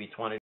closure, maybe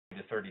 20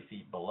 to 30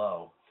 feet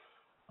below.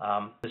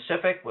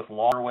 Pacific, with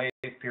longer wave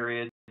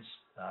periods,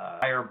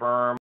 higher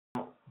berm,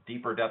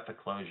 deeper depth of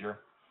closure.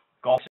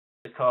 Gulf of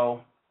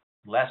Mexico,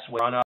 less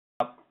run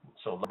up,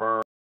 so the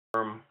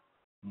berm,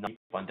 not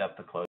on depth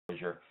of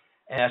closure.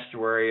 And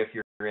estuary, if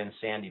you're in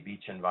sandy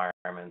beach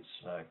environments,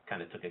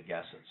 kind of took a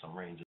guess at some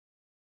ranges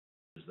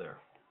there.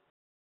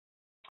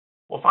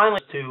 Well,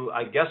 finally, to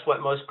I guess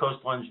what most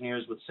coastal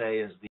engineers would say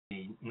is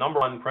the number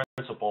one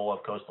principle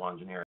of coastal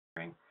engineering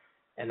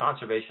and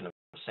conservation of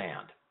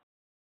sand.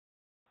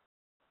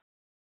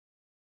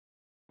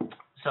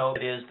 So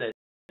it is that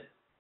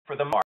for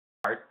the most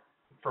part,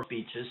 for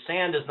beaches,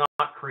 sand is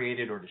not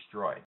created or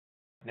destroyed.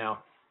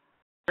 Now,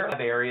 there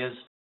are areas,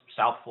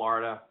 South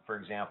Florida, for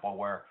example,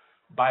 where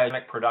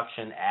biodynamic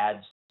production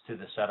adds to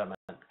the sediment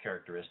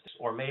characteristics,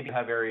 or maybe you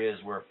have areas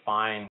where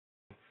fine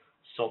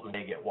silt and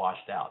clay get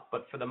washed out.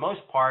 But for the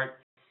most part,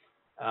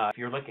 if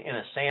you're looking in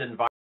a sand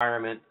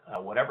environment,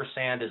 whatever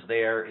sand is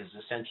there is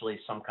essentially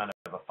some kind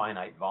of a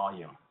finite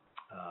volume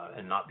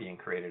and not being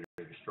created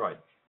or destroyed.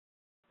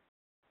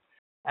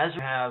 As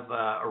you have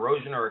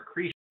erosion or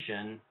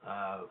accretion,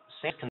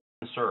 sand is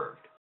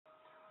conserved.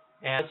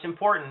 And it's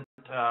important,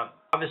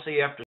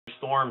 obviously after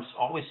storms,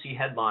 always see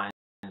headlines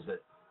that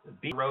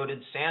beach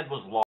eroded, sand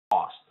was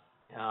lost.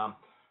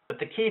 But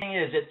the key thing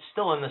is it's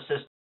still in the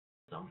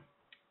system.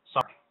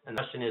 Sorry. And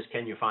the question is,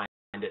 can you find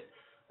it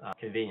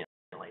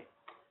conveniently?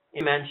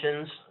 It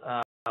mentions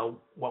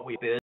what we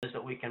do is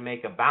that we can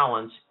make a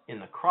balance in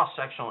the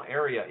cross-sectional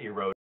area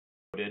eroded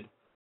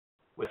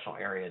with sectional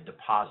area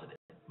deposited,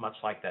 much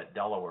like that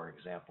Delaware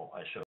example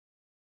I showed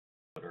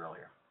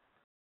earlier.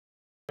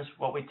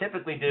 What we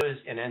typically do is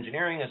in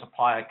engineering is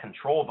apply a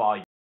control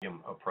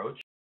volume approach.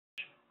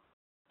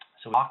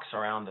 So box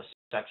around a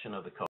section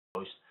of the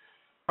coast,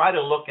 try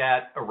to look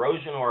at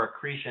erosion or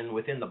accretion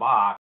within the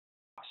box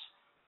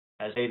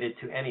as related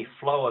to any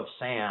flow of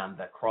sand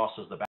that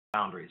crosses the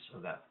boundaries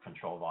of that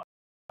control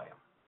volume.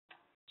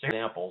 So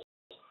examples.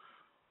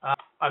 I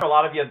know a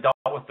lot of you have dealt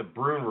with the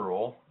Bruin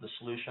rule, the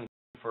solution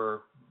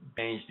for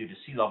change due to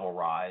sea level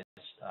rise.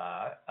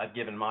 I've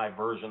given my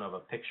version of a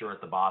picture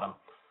at the bottom.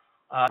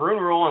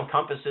 Bruin rule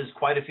encompasses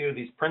quite a few of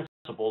these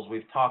principles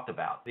we've talked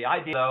about. The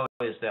idea, though,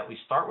 is that we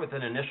start with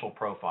an initial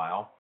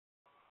profile,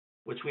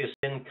 which we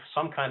assume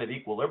some kind of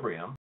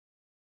equilibrium.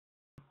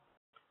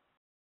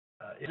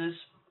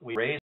 We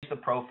raise the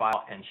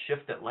profile and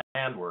shift it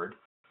landward,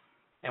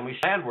 and we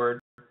shift landward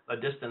a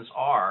distance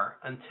r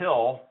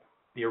until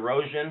the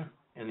erosion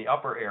in the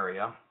upper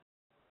area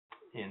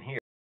in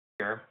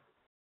here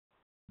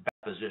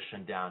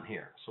position down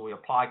here. So we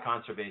apply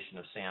conservation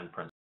of sand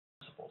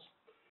principles.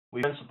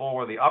 We principle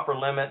where the upper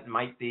limit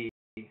might be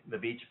the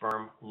beach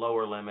berm,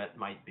 lower limit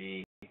might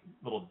be a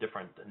little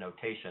different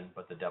notation,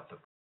 but the depth of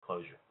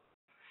closure.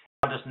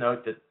 I'll just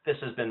note that this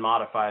has been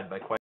modified by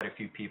quite a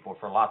few people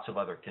for lots of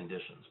other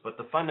conditions, but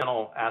the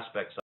fundamental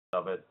aspects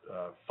of it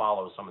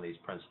follow some of these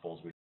principles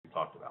we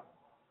talked about.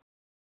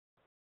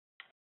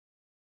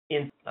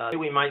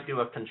 We might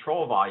do a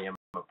control volume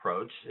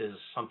approach is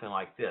something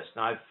like this.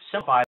 Now I've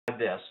simplified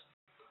this.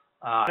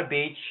 At a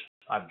beach,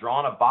 I've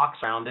drawn a box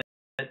around it.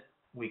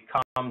 We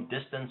come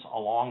distance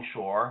along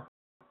shore.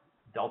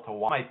 Delta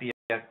Y might be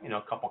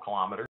a couple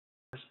kilometers.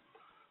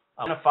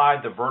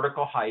 Identified the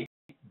vertical height,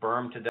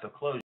 berm to depth of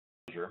closure.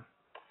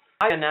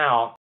 The idea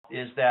now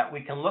is that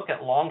we can look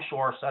at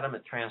longshore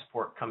sediment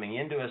transport coming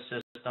into a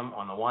system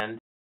on the one end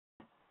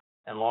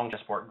and long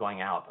transport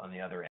going out on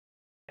the other end.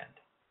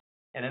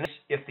 And in this,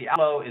 if the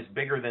outflow is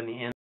bigger than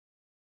the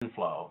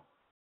inflow,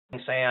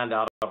 sand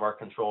out of our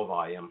control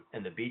volume,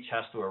 and the beach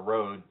has to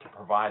erode to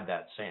provide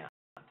that sand.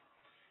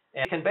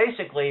 And it can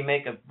basically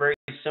make a very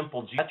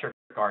simple geometric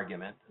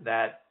argument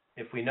that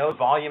if we know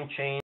volume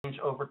change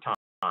over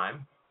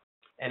time,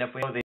 and if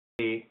we know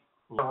the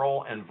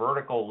lateral and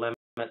vertical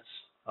limits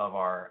of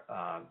our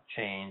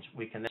change,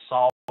 we can then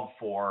solve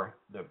for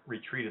the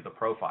retreat of the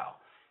profile.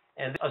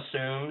 And this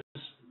assumes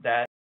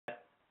that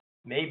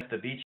maybe if the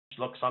beach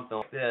looks something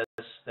like this,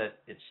 that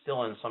it's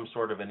still in some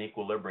sort of an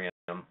equilibrium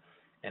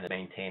and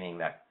maintaining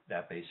that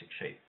basic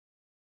shape.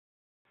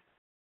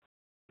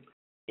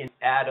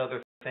 Add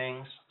other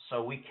things,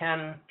 so we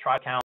can try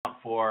to account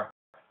for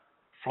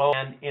flow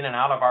in and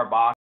out of our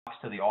box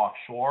to the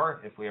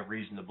offshore if we have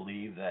reason to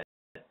believe that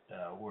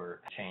we're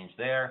changed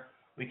there.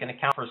 We can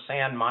account for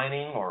sand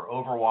mining or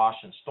overwash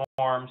and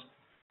storms,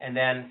 and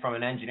then from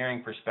an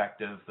engineering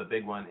perspective, the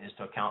big one is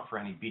to account for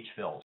any beach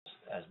fills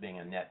as being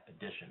a net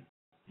addition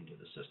into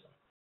the system.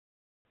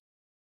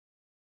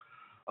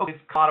 Okay,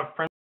 we've got a lot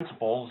of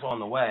principles on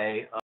the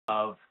way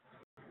of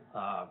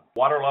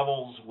water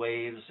levels,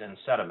 waves, and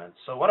sediments.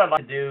 So what I'd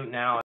like to do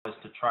now is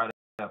to try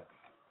to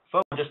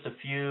focus on just a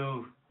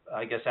few,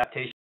 I guess,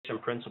 adaptation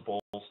adaptation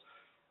principles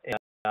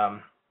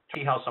and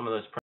see how some of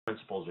those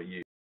principles are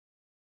used.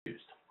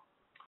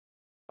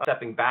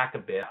 Stepping back a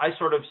bit, I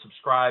sort of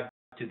subscribe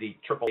to the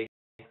AAA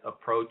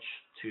approach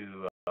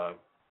to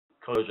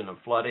corrosion and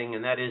flooding,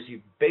 and that is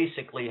you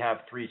basically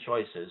have three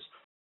choices.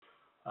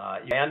 You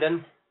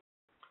abandon,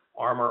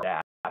 armor,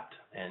 adapt,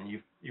 and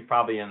you've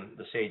probably in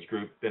the SAGE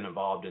group been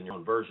involved in your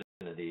own version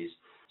of these.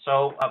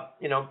 So,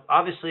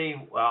 obviously,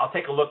 I'll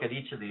take a look at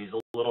each of these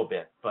a little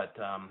bit, but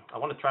I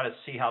want to try to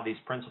see how these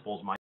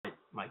principles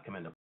might come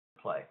into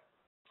play.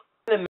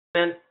 In a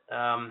minute,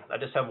 I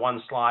just have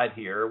one slide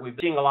here. We've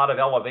been seeing a lot of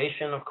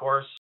elevation, of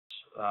course,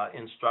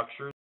 in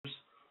structures.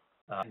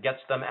 Gets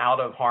them out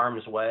of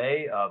harm's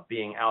way of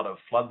being out of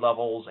flood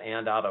levels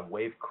and out of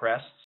wave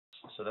crests.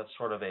 So that's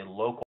sort of a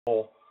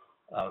local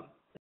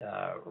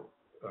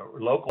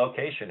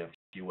location, if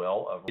you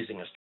will, of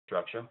raising a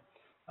structure.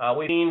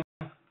 We've seen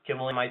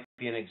Kriebel might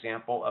be an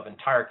example of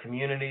entire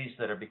communities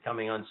that are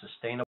becoming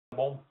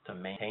unsustainable to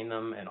maintain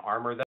them and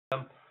armor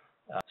them.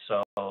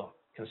 So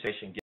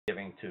consideration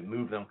giving to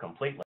move them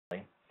completely.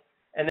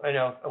 And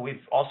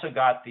we've also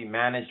got the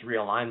managed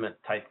realignment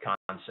type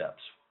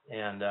concepts.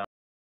 And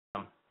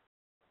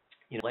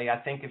I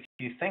think if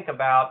you think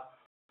about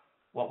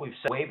what we've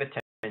said, wave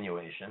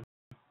attenuation,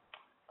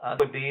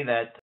 would be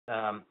that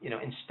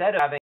instead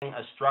of having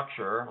a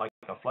structure like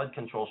a flood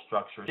control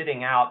structure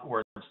sitting out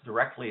where it's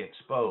directly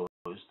exposed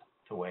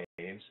to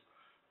waves,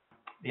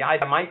 the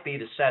idea might be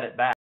to set it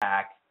back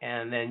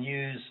and then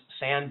use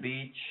sand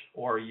beach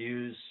or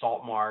use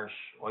salt marsh,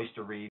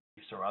 oyster reefs,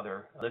 or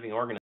other living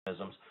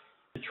organisms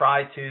to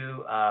try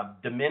to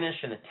diminish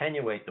and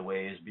attenuate the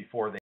waves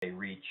before they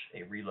reach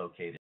a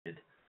relocated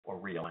or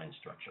realigned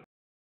structure.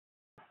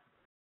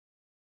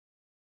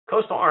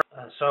 Coastal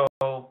armor, so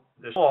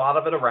there's a lot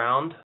of it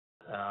around.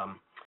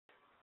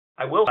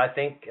 I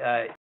think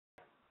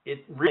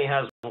it really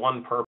has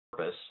one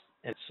purpose.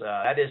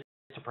 That is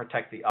to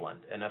protect the upland.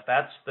 And if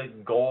that's the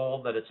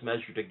goal that it's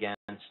measured against,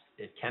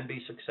 it can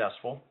be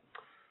successful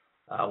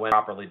when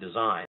properly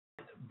designed.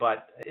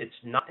 But it's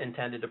not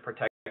intended to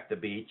protect the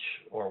beach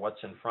or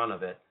what's in front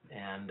of it.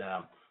 And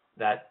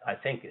that, I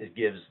think, it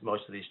gives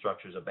most of these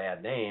structures a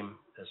bad name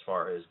as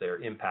far as their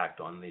impact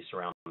on the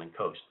surrounding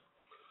coast.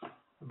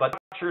 But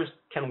structures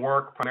can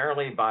work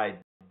primarily by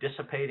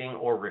dissipating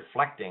or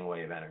reflecting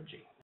wave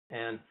energy.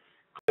 And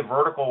the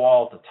vertical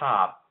wall at the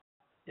top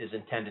is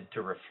intended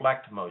to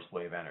reflect most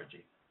wave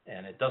energy,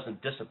 and it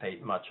doesn't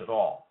dissipate much at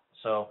all.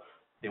 So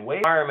the wave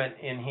environment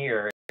in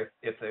here,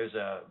 if there's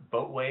a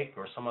boat wake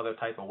or some other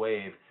type of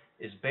wave,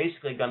 is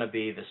basically going to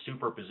be the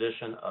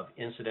superposition of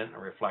incident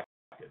and reflected,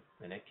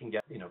 and it can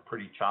get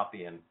pretty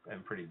choppy and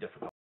pretty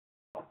difficult.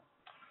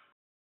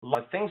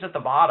 Things at the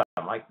bottom,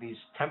 like these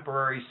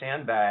temporary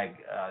sandbag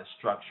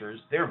structures,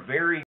 they're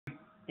very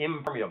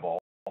impermeable.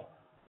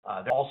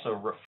 They also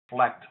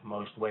reflect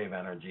most wave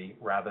energy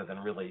rather than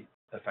really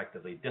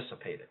effectively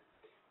dissipate it.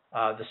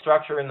 The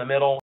structure in the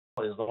middle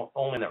is the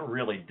only that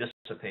really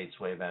dissipates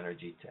wave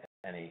energy to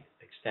any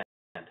extent.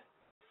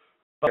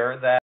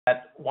 But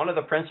that one of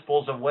the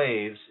principles of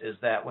waves is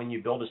that when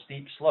you build a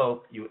steep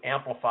slope, you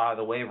amplify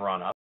the wave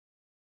run-up.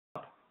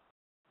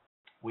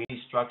 We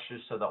need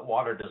structures so that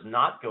water does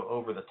not go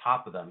over the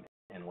top of them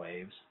in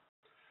waves.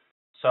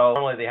 So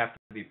normally they have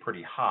to be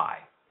pretty high.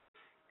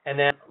 And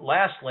then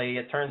lastly,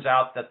 it turns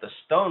out that the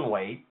stone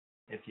weight,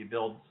 if you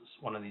build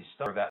one of these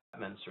stone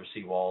revetments or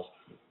seawalls,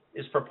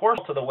 is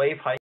proportional to the wave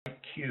height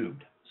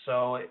cubed.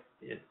 So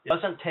it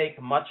doesn't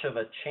take much of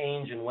a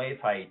change in wave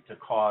height to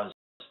cause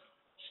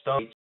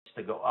stone weights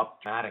to go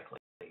up dramatically.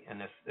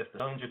 And if the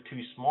stones are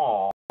too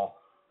small,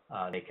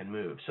 they can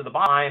move. So the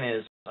bottom line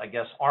is, I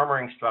guess,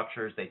 armoring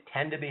structures, they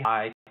tend to be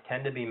high,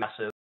 tend to be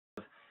massive,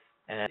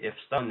 and if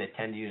stone, they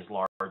tend to use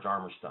large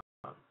armor stone.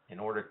 In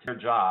order to do their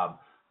job,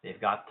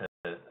 they've got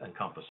to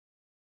encompass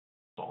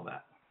all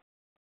that.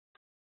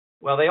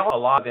 Well, they all have a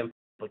lot of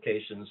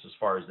implications as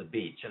far as the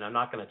beach, and I'm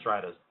not going to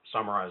try to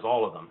summarize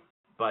all of them,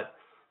 but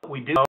we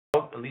do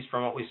know, at least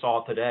from what we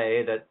saw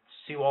today, that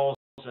seawalls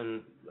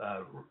and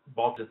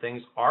bulks and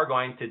things are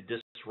going to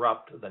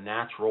disrupt the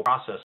natural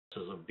processes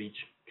of beach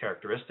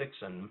characteristics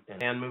and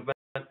sand movement,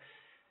 and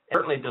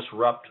certainly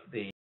disrupt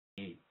the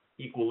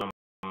equilibrium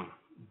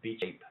beach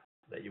shape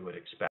that you would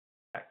expect.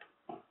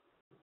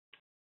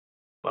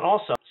 But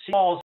also,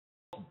 seawalls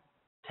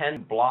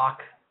tend to block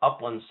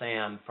upland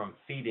sand from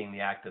feeding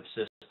the active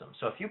system.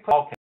 So if you put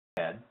a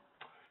bulkhead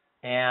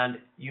and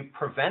you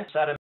prevent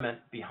sediment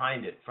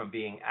behind it from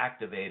being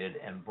activated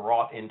and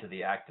brought into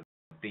the active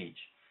beach,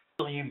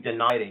 you've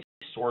denied a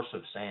source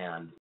of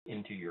sand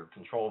into your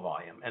control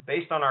volume. And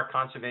based on our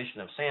conservation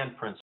of sand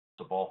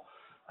principle,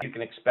 you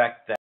can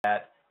expect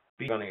that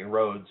beach is going to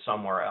erode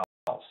somewhere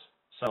else.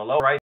 So in the lower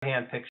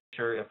right-hand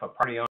picture, if a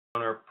property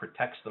owner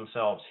protects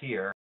themselves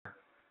here,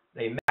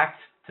 they may act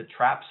to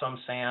trap some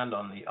sand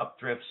on the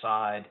updrift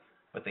side,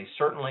 but they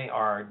certainly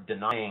are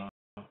denying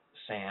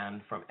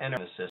sand from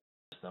entering the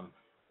system,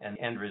 and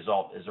the end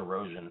result is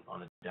erosion on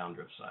the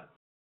downdrift side.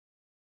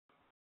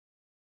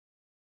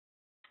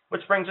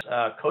 Which brings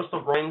us,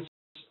 coastal groins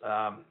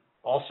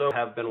also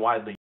have been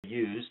widely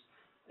used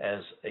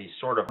as a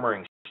sort of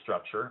armoring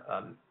structure.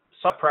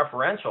 Somewhat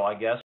preferential, I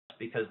guess,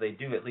 because they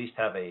do at least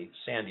have a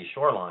sandy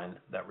shoreline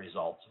that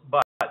results.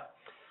 But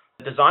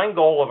the design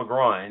goal of a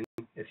groin,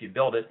 if you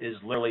build it, is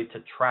literally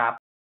to trap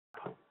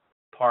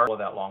part of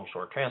that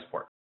longshore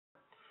transport.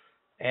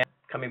 And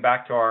coming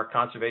back to our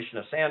conservation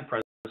of sand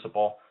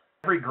principle,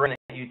 every grain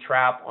that you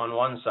trap on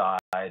one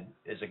side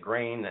is a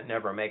grain that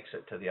never makes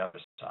it to the other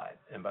side.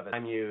 And by the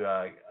time you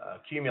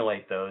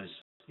accumulate those,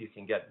 you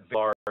can get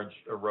large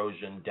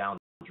erosion, down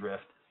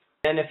drift.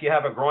 And if you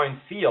have a groin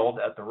field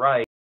at the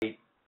right,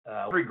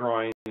 every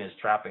groin is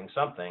trapping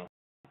something.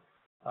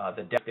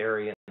 The depth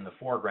area in the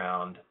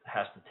foreground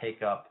has to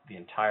take up the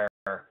entire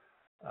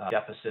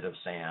deficit of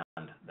sand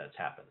that's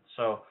happened.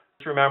 So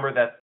just remember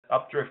that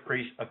updrift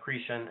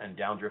accretion and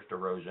downdrift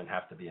erosion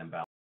have to be in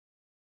balance.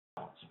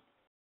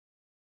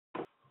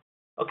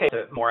 Okay,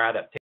 more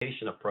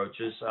adaptation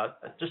approaches.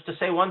 Just to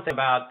say one thing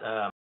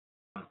about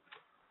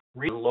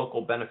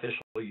local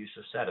beneficial use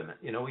of sediment.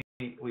 You know,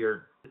 we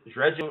are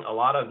dredging a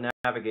lot of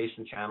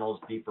navigation channels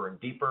deeper and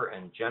deeper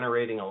and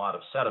generating a lot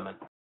of sediment.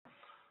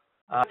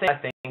 I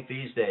think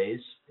these days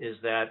is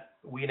that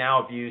we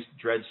now view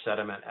dredge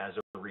sediment as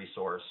a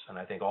resource, and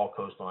I think all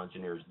coastal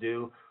engineers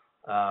do.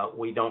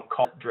 We don't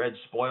call it dredge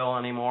spoil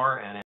anymore,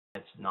 and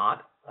it's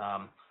not.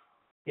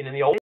 In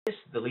the old days,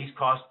 the least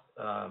cost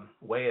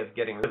way of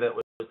getting rid of it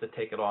was to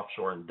take it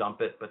offshore and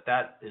dump it, but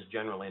that is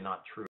generally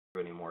not true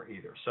anymore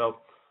either. So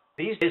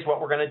these days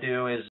what we're going to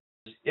do is,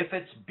 if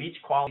it's beach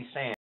quality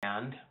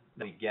sand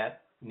that we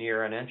get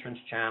near an entrance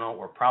channel,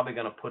 we're probably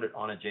going to put it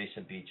on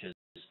adjacent beaches.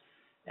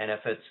 And if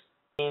it's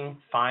clean,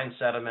 fine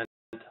sediment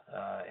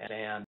and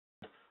sand,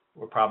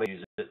 we'll probably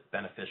use it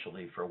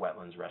beneficially for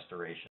wetlands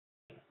restoration.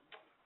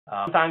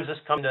 Sometimes this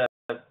comes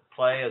into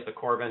play, as the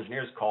Corps of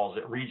Engineers calls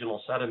it,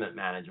 regional sediment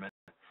management.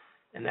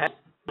 And that's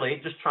really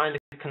just trying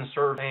to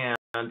conserve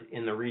sand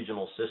in the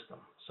regional system,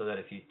 so that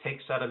if you take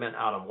sediment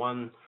out of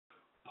one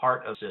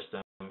part of the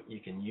system, you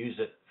can use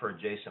it for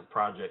adjacent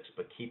projects,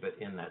 but keep it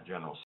in that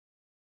general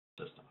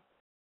system.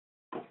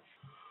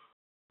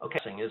 Okay,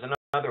 is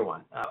another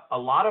one. A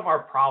lot of our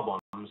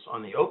problems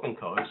on the open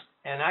coast,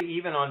 and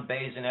even on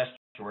bays and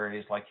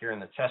estuaries like here in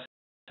the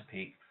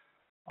Chesapeake,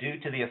 due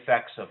to the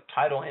effects of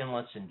tidal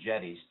inlets and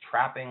jetties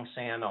trapping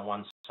sand on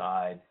one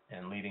side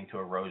and leading to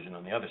erosion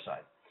on the other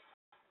side.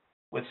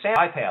 With sand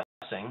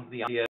bypassing,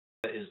 the idea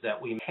is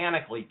that we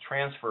mechanically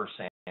transfer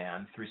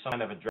sand through some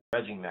kind of a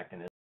dredging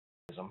mechanism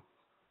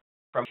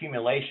from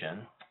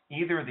accumulation,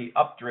 either the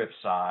updrift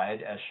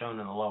side, as shown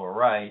in the lower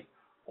right,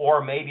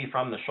 or maybe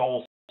from the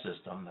shoal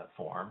system that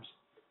forms.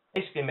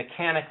 Basically,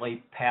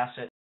 mechanically pass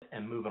it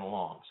and move it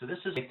along. So this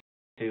is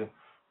to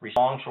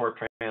longshore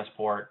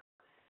transport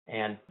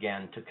and,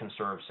 again, to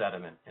conserve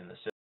sediment in the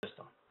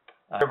system.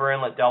 River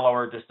Inlet,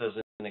 Delaware, just as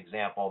an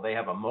example, they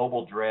have a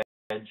mobile dredge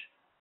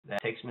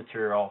that takes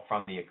material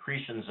from the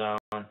accretion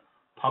zone,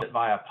 pumps it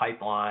via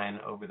pipeline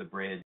over the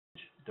bridge,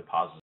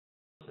 deposits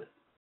it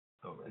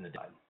over in the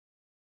tide.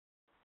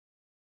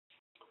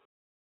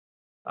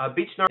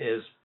 Beach nourishment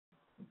is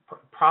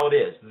probably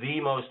the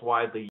most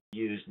widely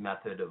used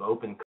method of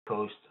open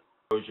coast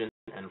erosion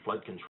and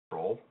flood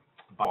control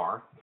by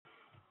far.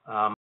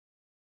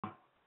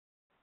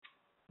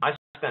 I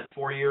spent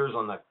 4 years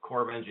on the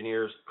Corps of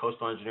Engineers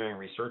Coastal Engineering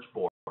Research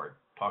Board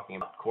talking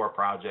about core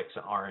projects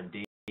and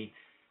R&D.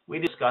 We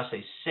discussed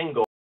a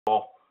single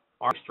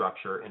R&D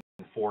structure in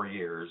 4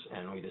 years,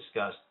 and we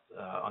discussed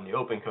on the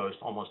open coast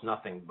almost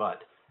nothing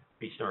but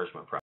beach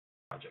nourishment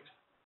projects.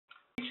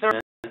 Beach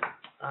nourishment,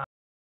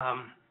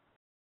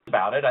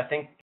 about it, I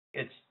think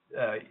it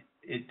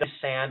does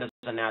sand as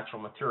a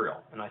natural material,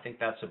 and I think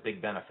that's a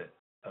big benefit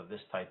of this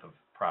type of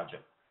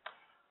project.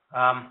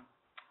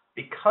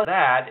 Because of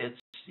that, it's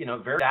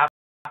very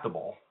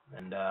adaptable,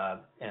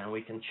 and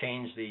we can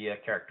change the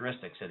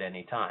characteristics at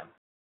any time.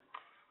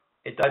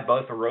 It does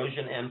both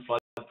erosion and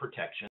flood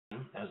protection,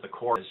 as the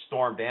core is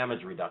storm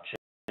damage reduction,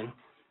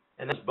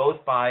 and that's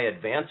both by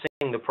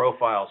advancing the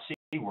profile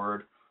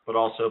seaward, but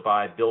also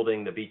by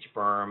building the beach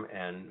berm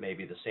and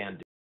maybe the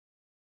sand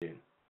dune.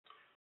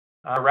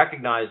 I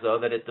recognize, though,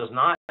 that it does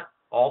not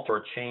alter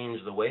or change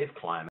the wave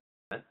climate,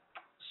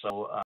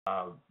 so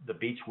the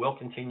beach will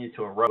continue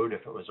to erode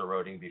if it was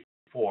eroding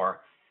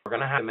before. We're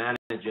going to have to manage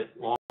it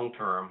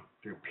long-term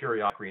through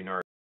periodic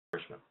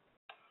renourishment.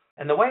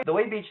 And the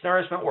way beach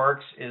nourishment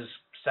works is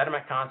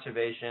sediment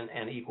conservation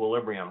and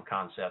equilibrium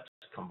concepts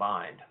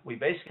combined. We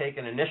basically take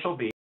an initial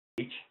beach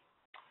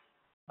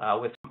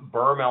with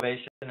berm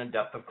elevation and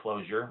depth of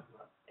closure,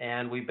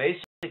 and we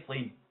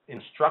basically,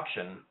 in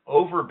structure,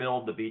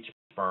 overbuild the beach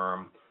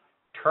berm,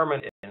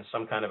 terminate in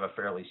some kind of a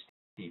fairly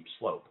steep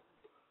slope.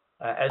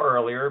 As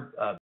earlier,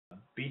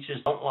 beaches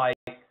don't like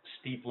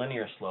steep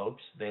linear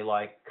slopes. They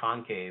like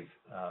concave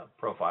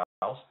profiles.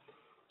 What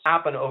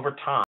happens over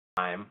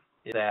time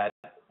is that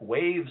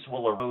waves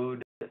will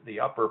erode the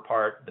upper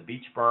part, the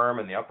beach berm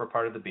and the upper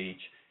part of the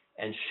beach,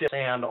 and shift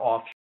sand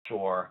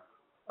offshore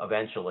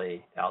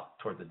eventually out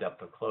toward the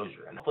depth of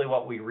closure. And hopefully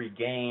what we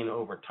regain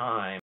over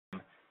time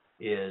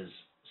is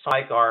So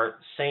like our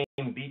same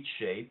beach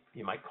shape,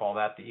 you might call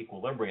that the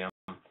equilibrium,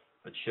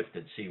 but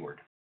shifted seaward.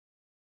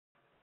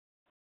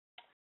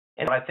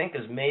 And what I think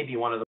is maybe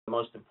one of the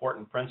most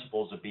important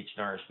principles of beach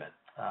nourishment,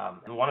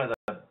 and one of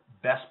the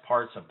best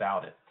parts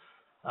about it.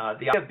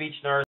 The idea of beach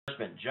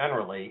nourishment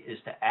generally is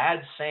to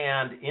add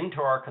sand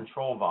into our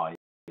control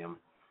volume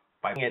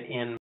by bringing it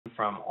in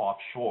from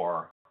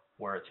offshore,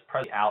 where it's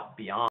presently out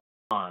beyond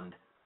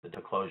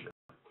the closure.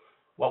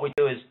 What we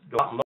do is go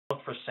out and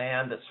look for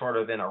sand that's sort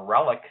of in a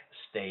relic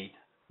state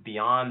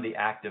beyond the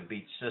active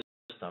beach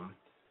system,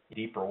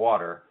 deeper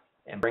water,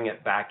 and bring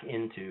it back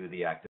into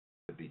the active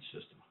beach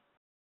system.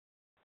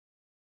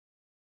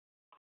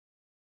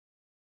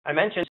 I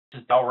mentioned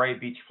Delray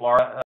Beach,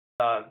 Florida.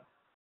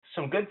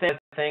 Some good things,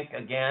 I think,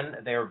 again,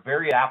 they're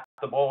very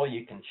adaptable.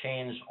 You can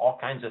change all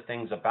kinds of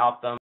things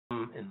about them.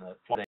 In the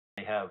Florida,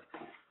 they have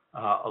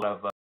a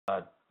lot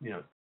of,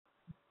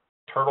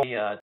 turtle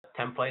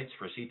templates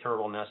for sea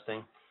turtle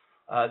nesting.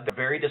 They're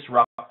very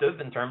disruptive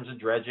in terms of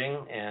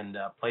dredging and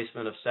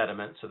placement of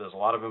sediment, so there's a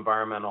lot of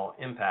environmental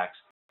impacts.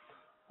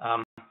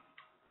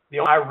 The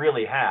only I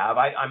really have,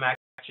 I'm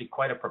actually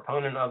quite a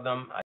proponent of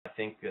them. I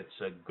think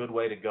it's a good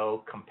way to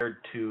go compared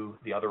to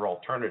the other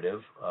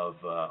alternative of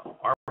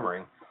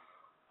armoring.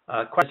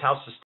 Question is,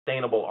 how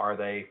sustainable are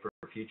they for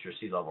future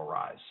sea level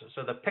rise?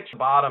 So the picture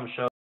bottom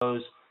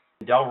shows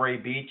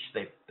Delray Beach.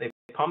 They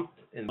pumped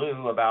in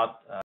blue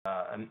about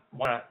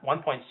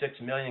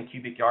 1.6 million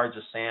cubic yards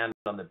of sand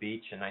on the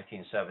beach in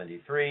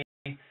 1973.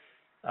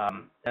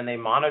 And they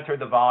monitored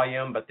the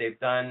volume, but they've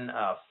done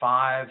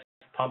 5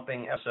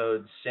 pumping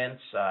episodes since.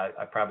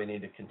 I probably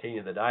need to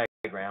continue the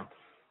diagram.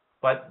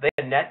 But they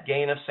had a net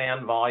gain of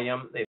sand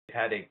volume. They've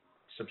had a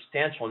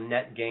substantial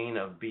net gain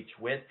of beach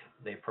width.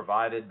 They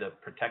provided the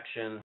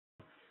protection,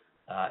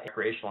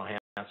 recreational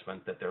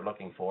enhancement that they're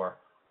looking for.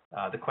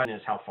 The question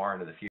is, how far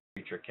into the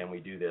future can we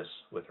do this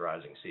with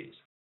rising seas?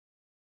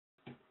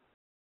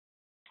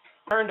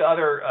 Turn to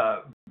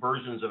other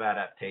versions of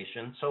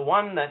adaptation. So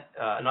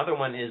another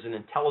one is an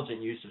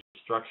intelligent use of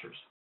structures.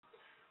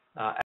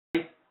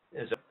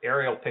 Is an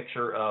aerial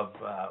picture of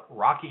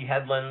rocky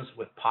headlands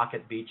with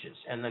pocket beaches.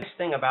 And the nice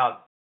thing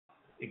about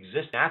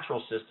existing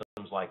natural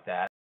systems like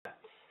that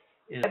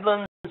is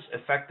headlands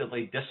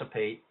effectively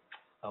dissipate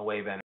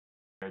wave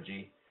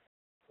energy.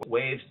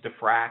 Waves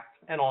diffract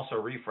and also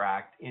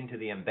refract into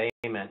the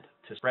embayment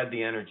to spread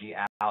the energy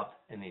out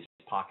in these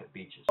pocket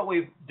beaches. What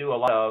we do a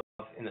lot of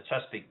in the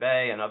Chesapeake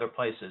Bay and other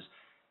places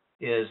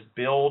is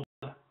build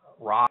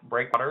rock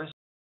breakwaters,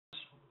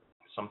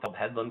 sometimes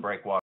headland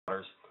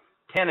breakwaters,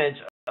 tonnage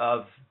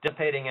of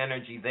dissipating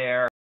energy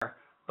there,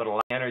 but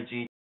allowing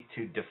energy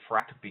to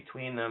diffract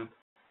between them,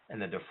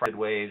 and the diffracted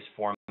waves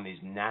form these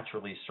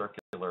naturally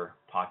circular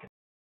pocket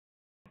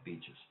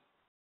beaches.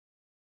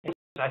 And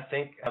I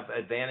think have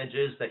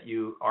advantages that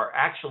you are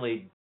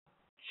actually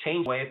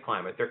changing wave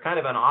climate. They're kind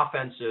of an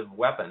offensive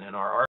weapon in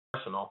our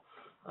arsenal.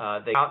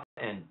 They go out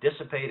and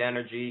dissipate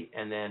energy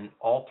and then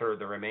alter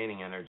the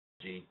remaining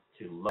energy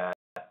to look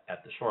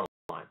at the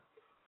shoreline.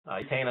 You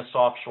retain a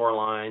soft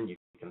shoreline, you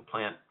can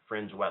plant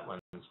fringe wetlands,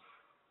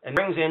 and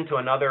brings into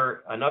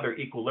another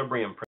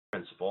equilibrium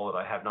principle that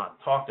I have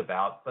not talked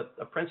about, but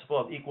a principle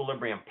of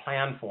equilibrium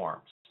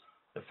planforms.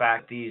 The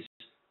fact that these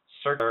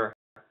circular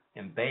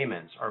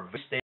embayments are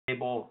very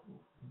stable,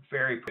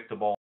 very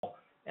predictable,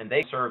 and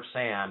they serve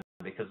sand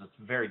because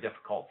it's very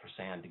difficult for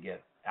sand to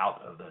get out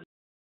of those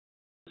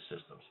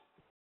systems.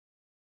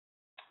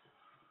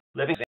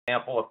 Living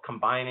example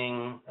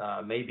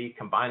of maybe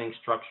combining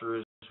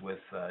structures with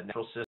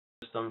natural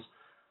systems.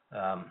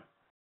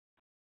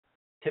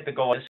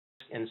 Typical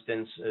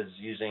instance is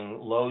using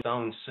low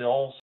zone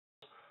sills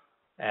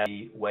as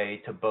a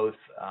way to both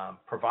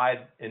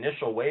provide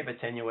initial wave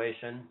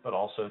attenuation, but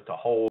also to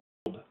hold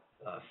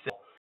fill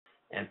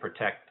and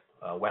protect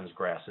wetlands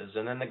grasses.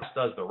 And then the grass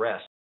does the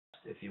rest,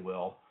 if you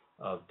will,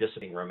 of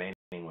dissipating remaining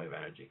wave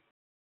energy.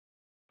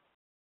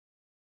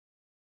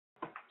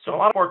 So a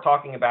lot more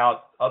talking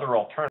about other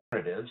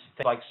alternatives,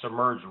 things like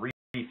submerged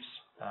reefs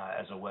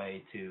as a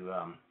way to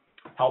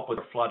help with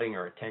flooding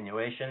or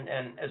attenuation.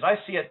 And as I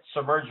see it,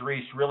 submerged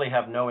reefs really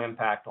have no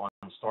impact on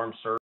storm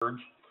surge,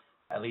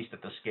 at least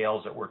at the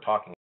scales that we're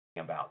talking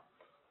about.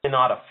 They're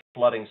not a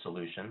flooding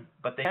solution,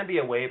 but they can be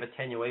a wave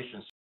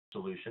attenuation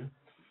solution.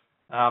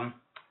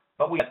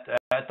 But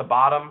at the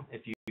bottom,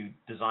 if you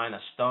design a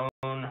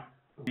stone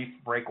reef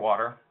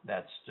breakwater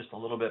that's just a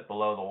little bit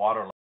below the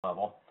water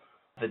level,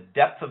 the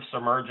depth of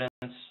submergence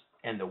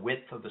and the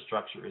width of the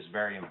structure is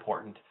very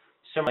important.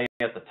 Similarly,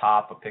 at the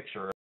top, a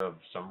picture of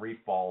some reef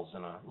balls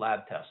in a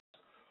lab test.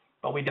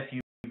 But if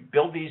you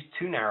build these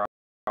too narrow,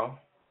 or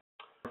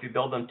if you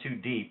build them too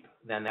deep,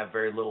 then they have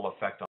very little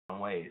effect on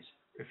waves.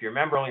 If you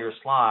remember on your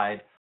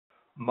slide,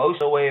 most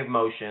of the wave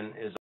motion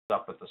is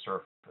up at the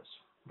surface.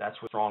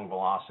 That's where strong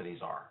velocities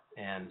are.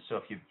 And so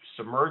if you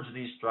submerge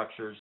these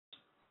structures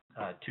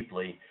too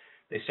deeply,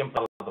 they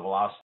simply have the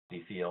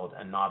velocity field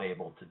and not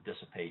able to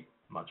dissipate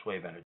much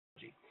wave energy.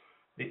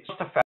 It's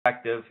most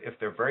effective if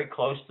they're very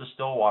close to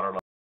still water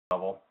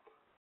level,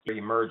 they're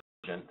emergent,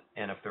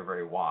 and if they're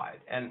very wide.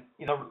 And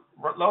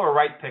lower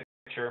right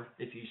picture,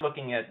 if you're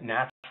looking at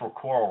natural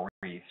coral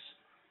reefs,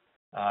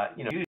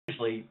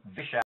 usually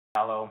very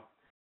shallow,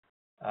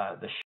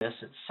 the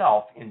shallowness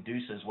itself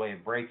induces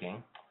wave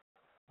breaking.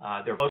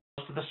 They're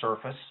close to the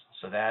surface,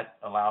 so that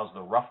allows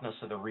the roughness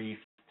of the reef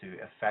to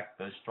affect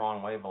those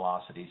strong wave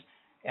velocities,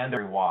 and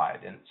they're very wide.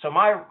 And so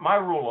my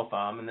rule of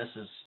thumb, and this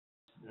is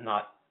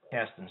not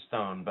cast in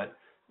stone, but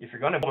if you're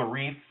going to build a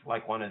reef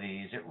like one of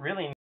these, it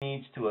really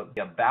needs to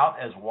be about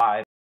as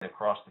wide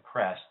across the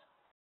crest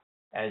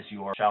as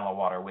your shallow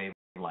water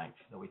wavelength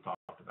that we talked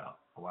about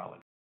a while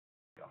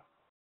ago.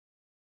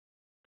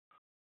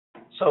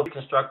 So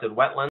constructed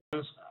wetlands,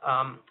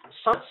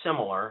 somewhat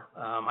similar.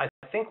 I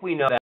think we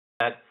know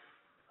that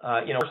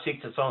water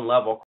seeks its own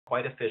level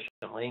quite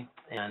efficiently,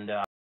 and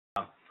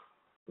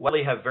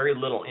wetlands have very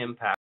little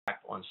impact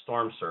on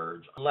storm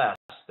surge unless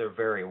they're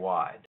very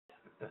wide.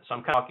 So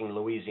I'm kind of talking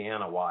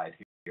Louisiana wide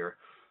here.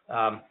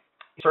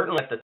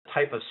 Certainly at the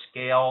type of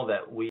scale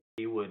that we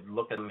would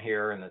look at them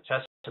here in the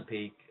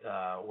Chesapeake,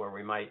 where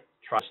we might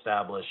try to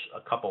establish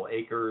a couple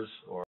acres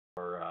of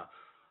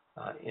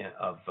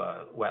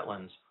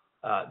wetlands,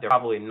 they're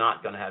probably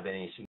not going to have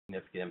any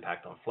significant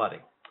impact on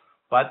flooding.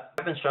 But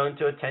they've been shown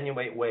to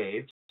attenuate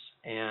waves,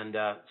 and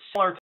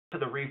similar to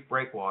the reef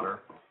breakwater,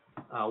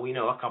 we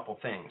know a couple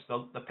things.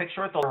 The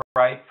picture at the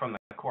right from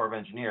the Corps of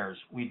Engineers,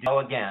 we know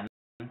again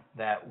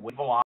that wave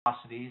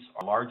velocities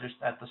are largest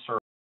at the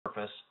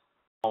surface,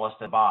 smallest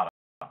at the bottom.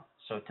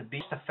 So to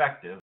be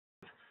effective,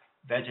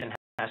 vegetation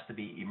has to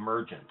be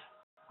emergent,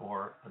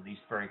 or at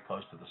least very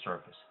close to the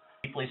surface.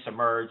 Deeply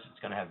submerged, it's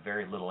going to have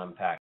very little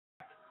impact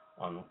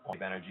on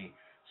wave energy.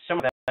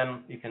 Similar,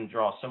 then you can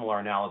draw a similar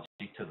analogy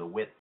to the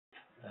width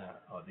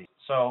of these.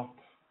 So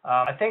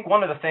I think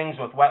one of the things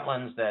with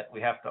wetlands that we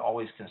have to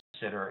always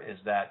consider is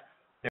that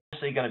they're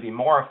actually going to be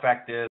more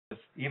effective,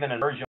 even an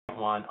emergent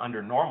one,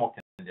 under normal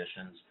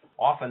conditions.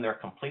 Often they're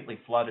completely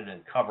flooded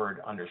and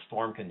covered under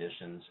storm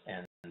conditions,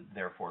 and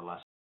therefore less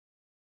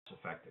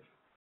effective.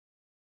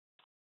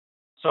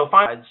 So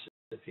finally,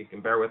 if you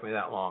can bear with me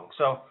that long.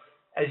 So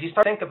as you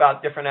start to think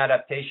about different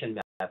adaptation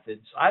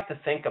methods, I have to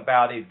think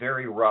about a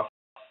very rough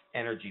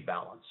energy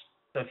balance.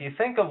 So if you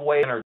think of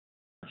wave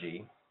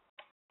energy,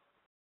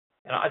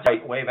 and I'd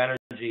say wave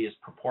energy is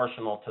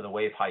proportional to the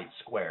wave height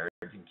squared.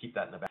 You can keep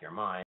that in the back of your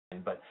mind.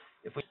 But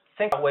if we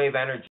think of wave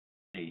energy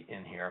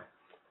in here,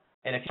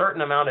 and a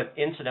certain amount of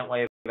incident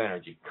wave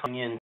energy coming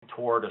in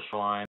toward a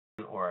shoreline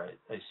or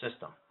a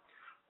system,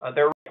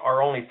 there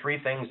are only three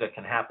things that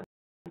can happen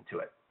to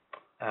it.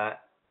 On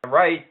the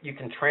right, you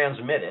can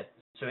transmit it,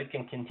 so it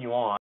can continue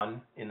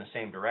on in the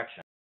same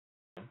direction.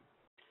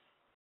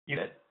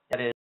 That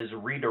is,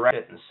 redirect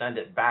it and send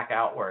it back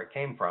out where it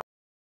came from,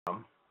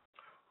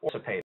 or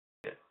dissipate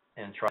it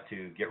and try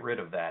to get rid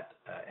of that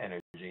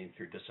energy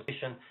through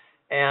dissipation.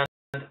 And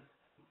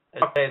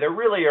there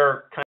really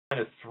are kind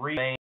of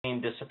three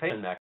main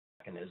dissipation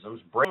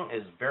mechanisms. Breaking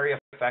is very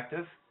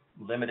effective,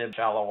 limited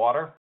shallow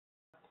water.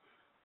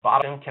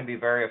 Bottoming can be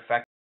very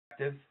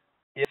effective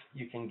if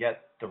you can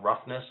get the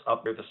roughness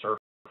up near the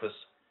surface.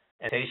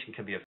 And adaptation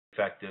can be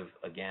effective,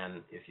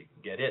 again, if you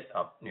can get it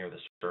up near the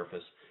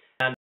surface.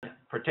 And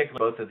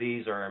particularly, both of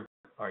these are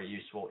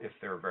useful if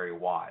they're very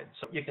wide.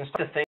 So you can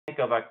start to think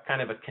of a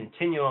kind of a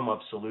continuum of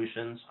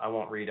solutions. I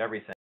won't read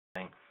everything,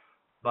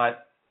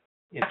 but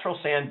natural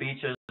sand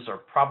beaches are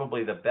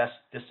probably the best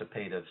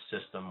dissipative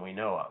system we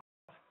know of.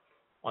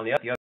 On the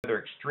other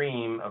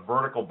extreme, a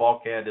vertical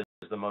bulkhead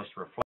is the most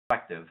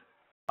reflective.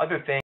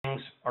 Other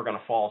things are going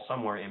to fall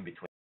somewhere in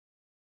between.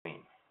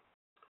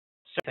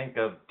 So think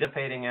of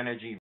dissipating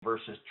energy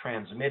versus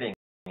transmitting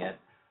it.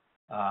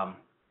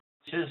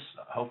 Beaches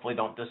hopefully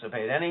don't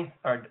dissipate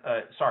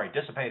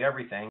dissipate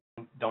everything,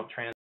 don't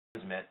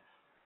transmit.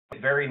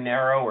 Very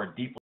narrow or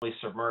deeply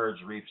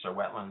submerged reefs or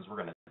wetlands, we're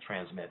going to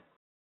transmit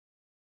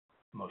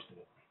most of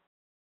it.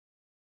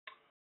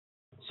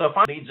 So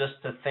finally, leads us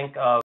to think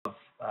of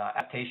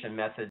adaptation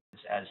methods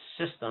as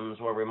systems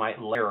where we might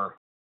layer.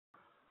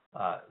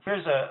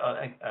 Here's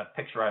a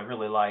picture I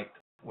really liked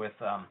with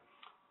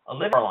a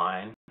live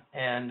line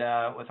and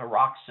with a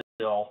rock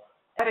sill.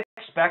 I'd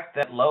expect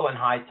that low and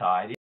high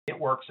tide, it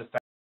works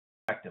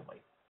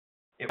effectively.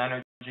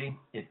 Energy,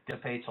 it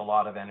dissipates a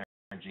lot of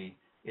energy,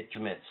 it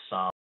emits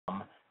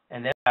some,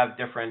 and then have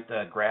different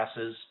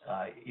grasses,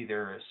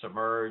 either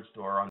submerged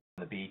or on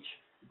the beach,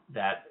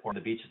 or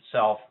the beach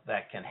itself,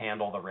 that can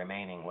handle the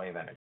remaining wave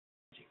energy.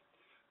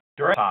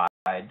 During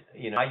tide,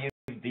 I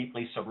use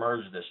deeply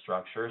submerged this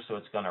structure, so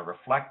it's going to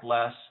reflect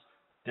less,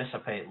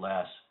 dissipate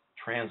less,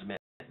 transmit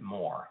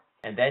more.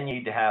 And then you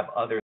need to have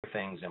other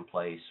things in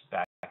place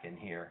back in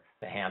here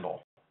to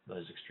handle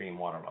those extreme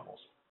water levels.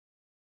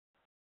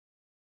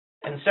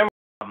 And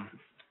similar,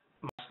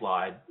 my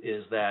slide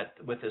is that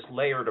with this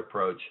layered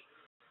approach,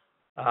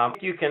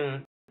 you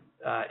can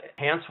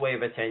enhance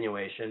wave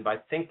attenuation by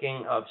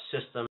thinking of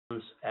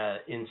systems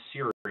in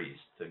series,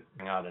 to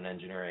bring out an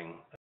engineering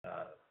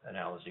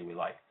analogy we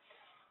like.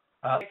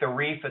 Like the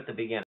reef at the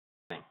beginning.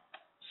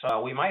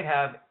 So we might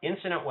have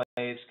incident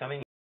waves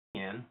coming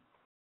in.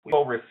 We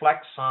will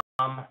reflect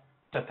some,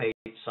 dissipate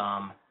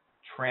some,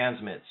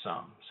 transmit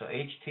some. So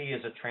HT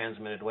is a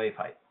transmitted wave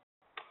height.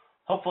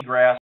 Hopefully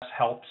grass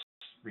helps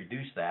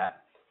reduce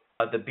that.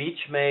 The beach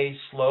may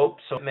slope,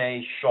 so it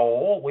may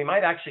shoal. We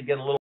might actually get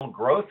a little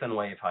growth in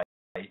wave height,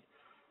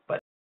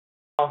 but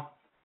now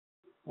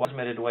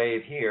transmitted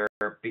wave here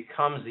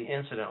becomes the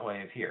incident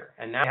wave here.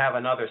 And now we have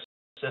another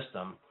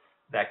system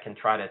that can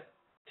try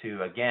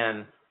to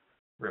again,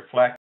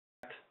 reflect,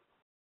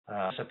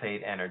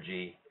 dissipate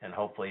energy, and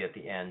hopefully at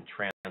the end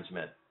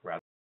transmit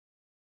rather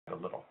a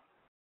little.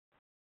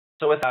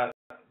 So with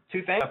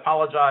two things, I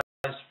apologize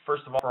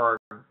first of all for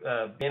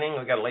our beginning.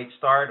 We got a late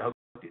start. I hope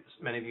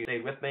many of you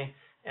stayed with me,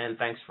 and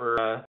thanks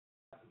for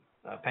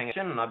paying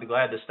attention. And I'll be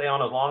glad to stay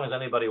on as long as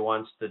anybody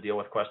wants to deal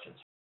with questions.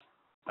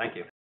 Thank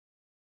you.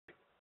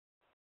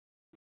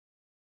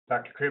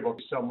 Dr. Kriebel,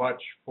 thank you so much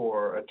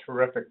for a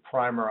terrific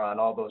primer on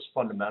all those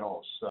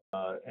fundamentals,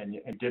 and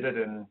did it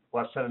in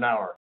less than an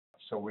hour.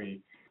 So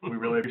we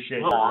really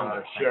appreciate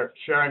your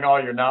sharing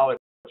all your knowledge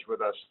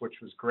with us,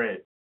 which was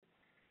great.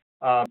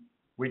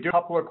 We do a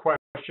couple of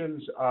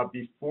questions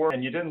before,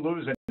 and you didn't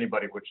lose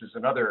anybody, which is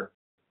another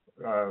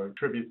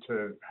tribute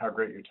to how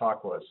great your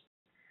talk was.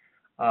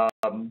 I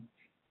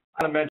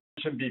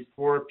mentioned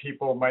before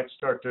people might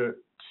start to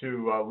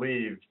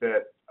leave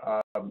that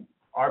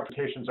our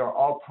presentations are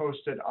all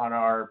posted on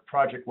our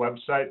project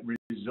website,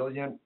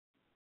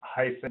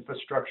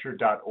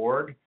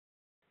 resilient-infrastructure.org.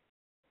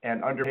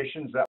 And under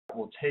presentations, that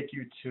will take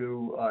you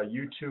to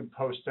YouTube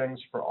postings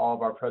for all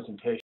of our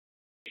presentations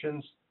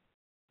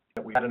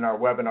that we had in our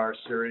webinar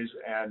series.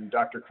 And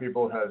Dr.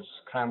 Kriebel has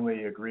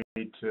kindly agreed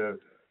to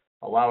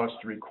allow us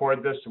to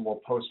record this, and we'll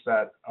post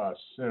that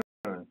soon.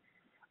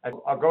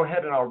 I'll go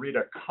ahead and I'll read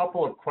a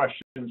couple of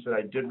questions that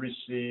I did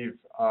receive.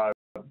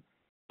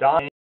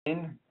 Don,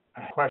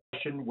 a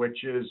question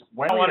which is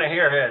when I want to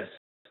hear his.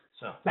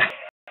 So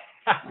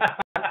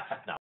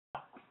no.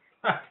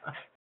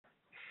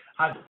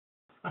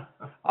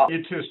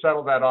 You two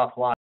settle that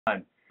offline.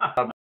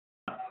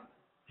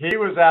 He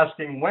was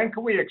asking, when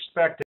can we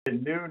expect a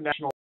new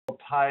National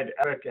Tide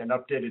epic and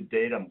updated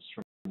datums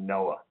from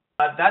NOAA?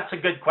 That's a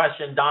good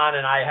question, Don,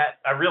 and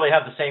I really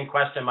have the same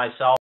question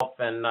myself,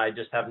 and I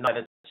just have not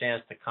had a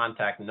chance to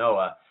contact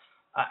NOAA.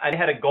 I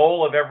had a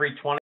goal of every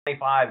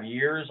 25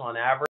 years on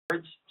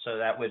average, so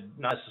that would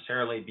not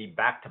necessarily be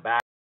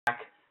back-to-back,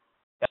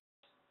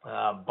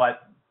 but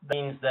that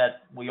means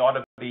that we ought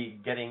to be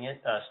getting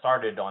it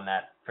started on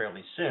that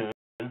fairly soon.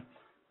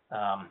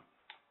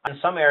 In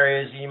some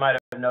areas, you might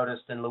have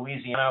noticed in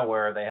Louisiana,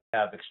 where they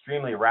have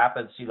extremely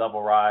rapid sea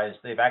level rise,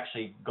 they've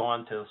actually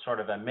gone to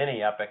sort of a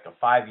mini epic, a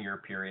 5-year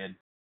period,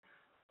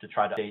 to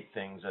try to update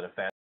things at a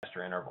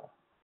faster interval.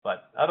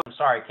 But I'm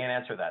sorry, I can't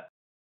answer that.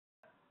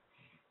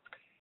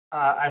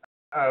 I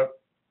have a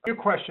few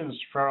questions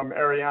from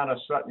Ariana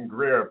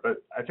Sutton-Greer, but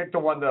I think the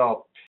one that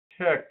I'll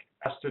pick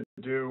has to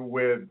do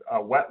with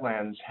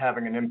wetlands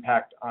having an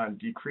impact on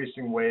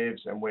decreasing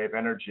waves and wave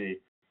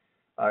energy.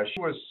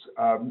 She was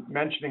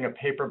mentioning a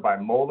paper by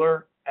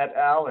Moeller et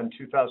al. In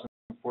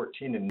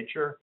 2014 in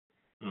Nature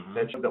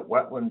that showed that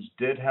wetlands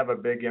did have a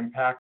big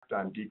impact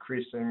on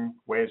decreasing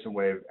waves and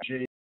wave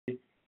energy.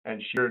 And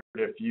she wondered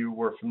if you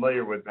were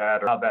familiar with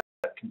that or how that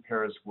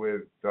compares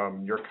with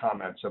your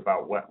comments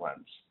about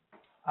wetlands.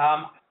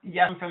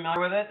 Yes, I'm familiar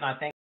with it, and I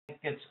think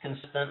it's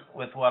consistent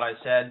with what I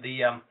said.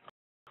 The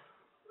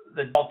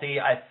difficulty,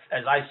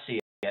 as I see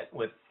it,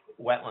 with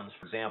wetlands,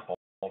 for example,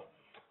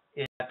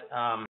 is that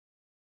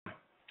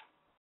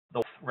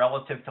the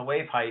relative to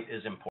wave height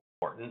is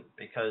important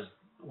because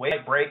wave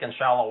height break in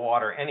shallow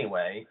water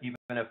anyway, even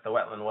if the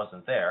wetland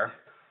wasn't there.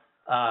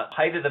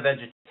 Height of the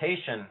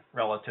vegetation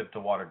relative to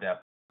water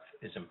depth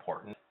is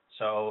important.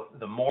 So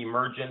the more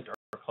emergent or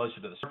closer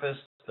to the surface,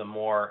 the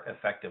more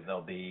effective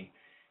they'll be.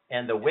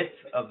 And the width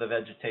of the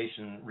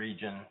vegetation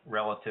region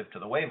relative to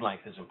the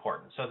wavelength is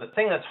important. So the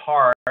thing that's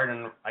hard,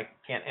 and I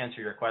can't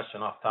answer your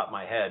question off the top of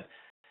my head,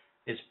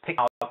 is pick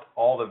out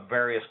all the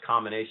various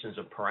combinations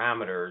of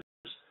parameters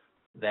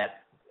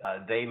that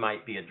they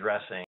might be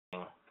addressing.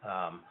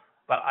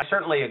 But I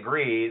certainly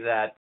agree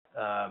that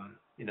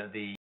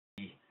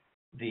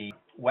the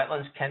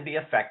wetlands can be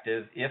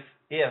effective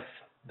if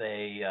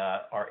they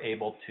are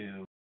able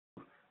to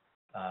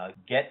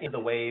get into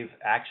the wave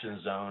action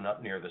zone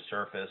up near the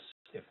surface,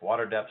 if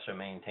water depths are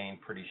maintained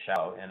pretty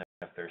shallow, and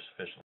if they're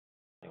sufficiently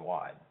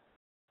wide.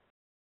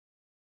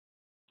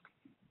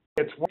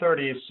 It's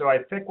 1:30, so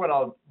I think what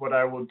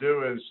I will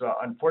do is,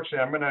 unfortunately,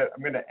 I'm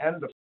gonna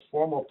end the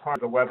formal part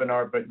of the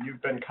webinar, but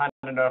you've been kind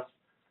enough,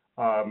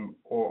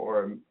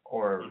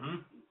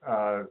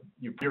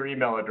 you put your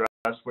email address,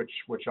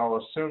 which I'll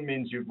assume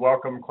means you'd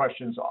welcome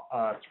questions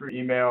through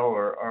email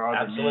or other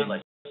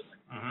Absolutely.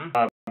 means.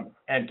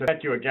 And to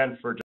thank you again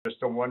for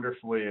just a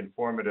wonderfully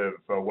informative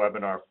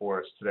webinar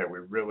for us today. We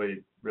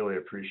really, really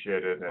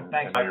appreciate it. And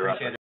thanks, I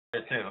appreciate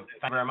it too.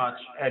 Thank you very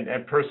much.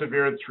 And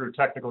persevered through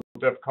technical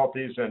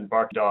difficulties and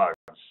barking dogs.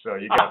 So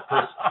you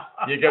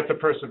get the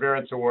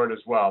Perseverance Award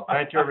as well.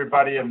 Thank you,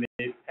 everybody. And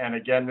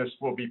again, this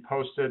will be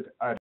posted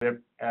at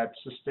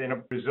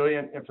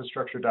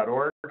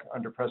resilient-infrastructure.org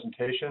under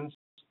presentations.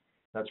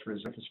 That's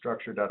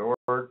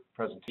resilieninfrastructure.org,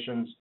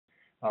 presentations.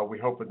 We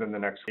hope within the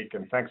next week.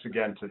 And thanks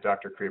again to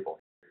Dr. Kriebel.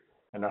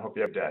 And I hope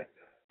you have a day.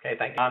 Okay,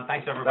 thank you.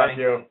 Thanks, everybody. Thank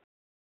you.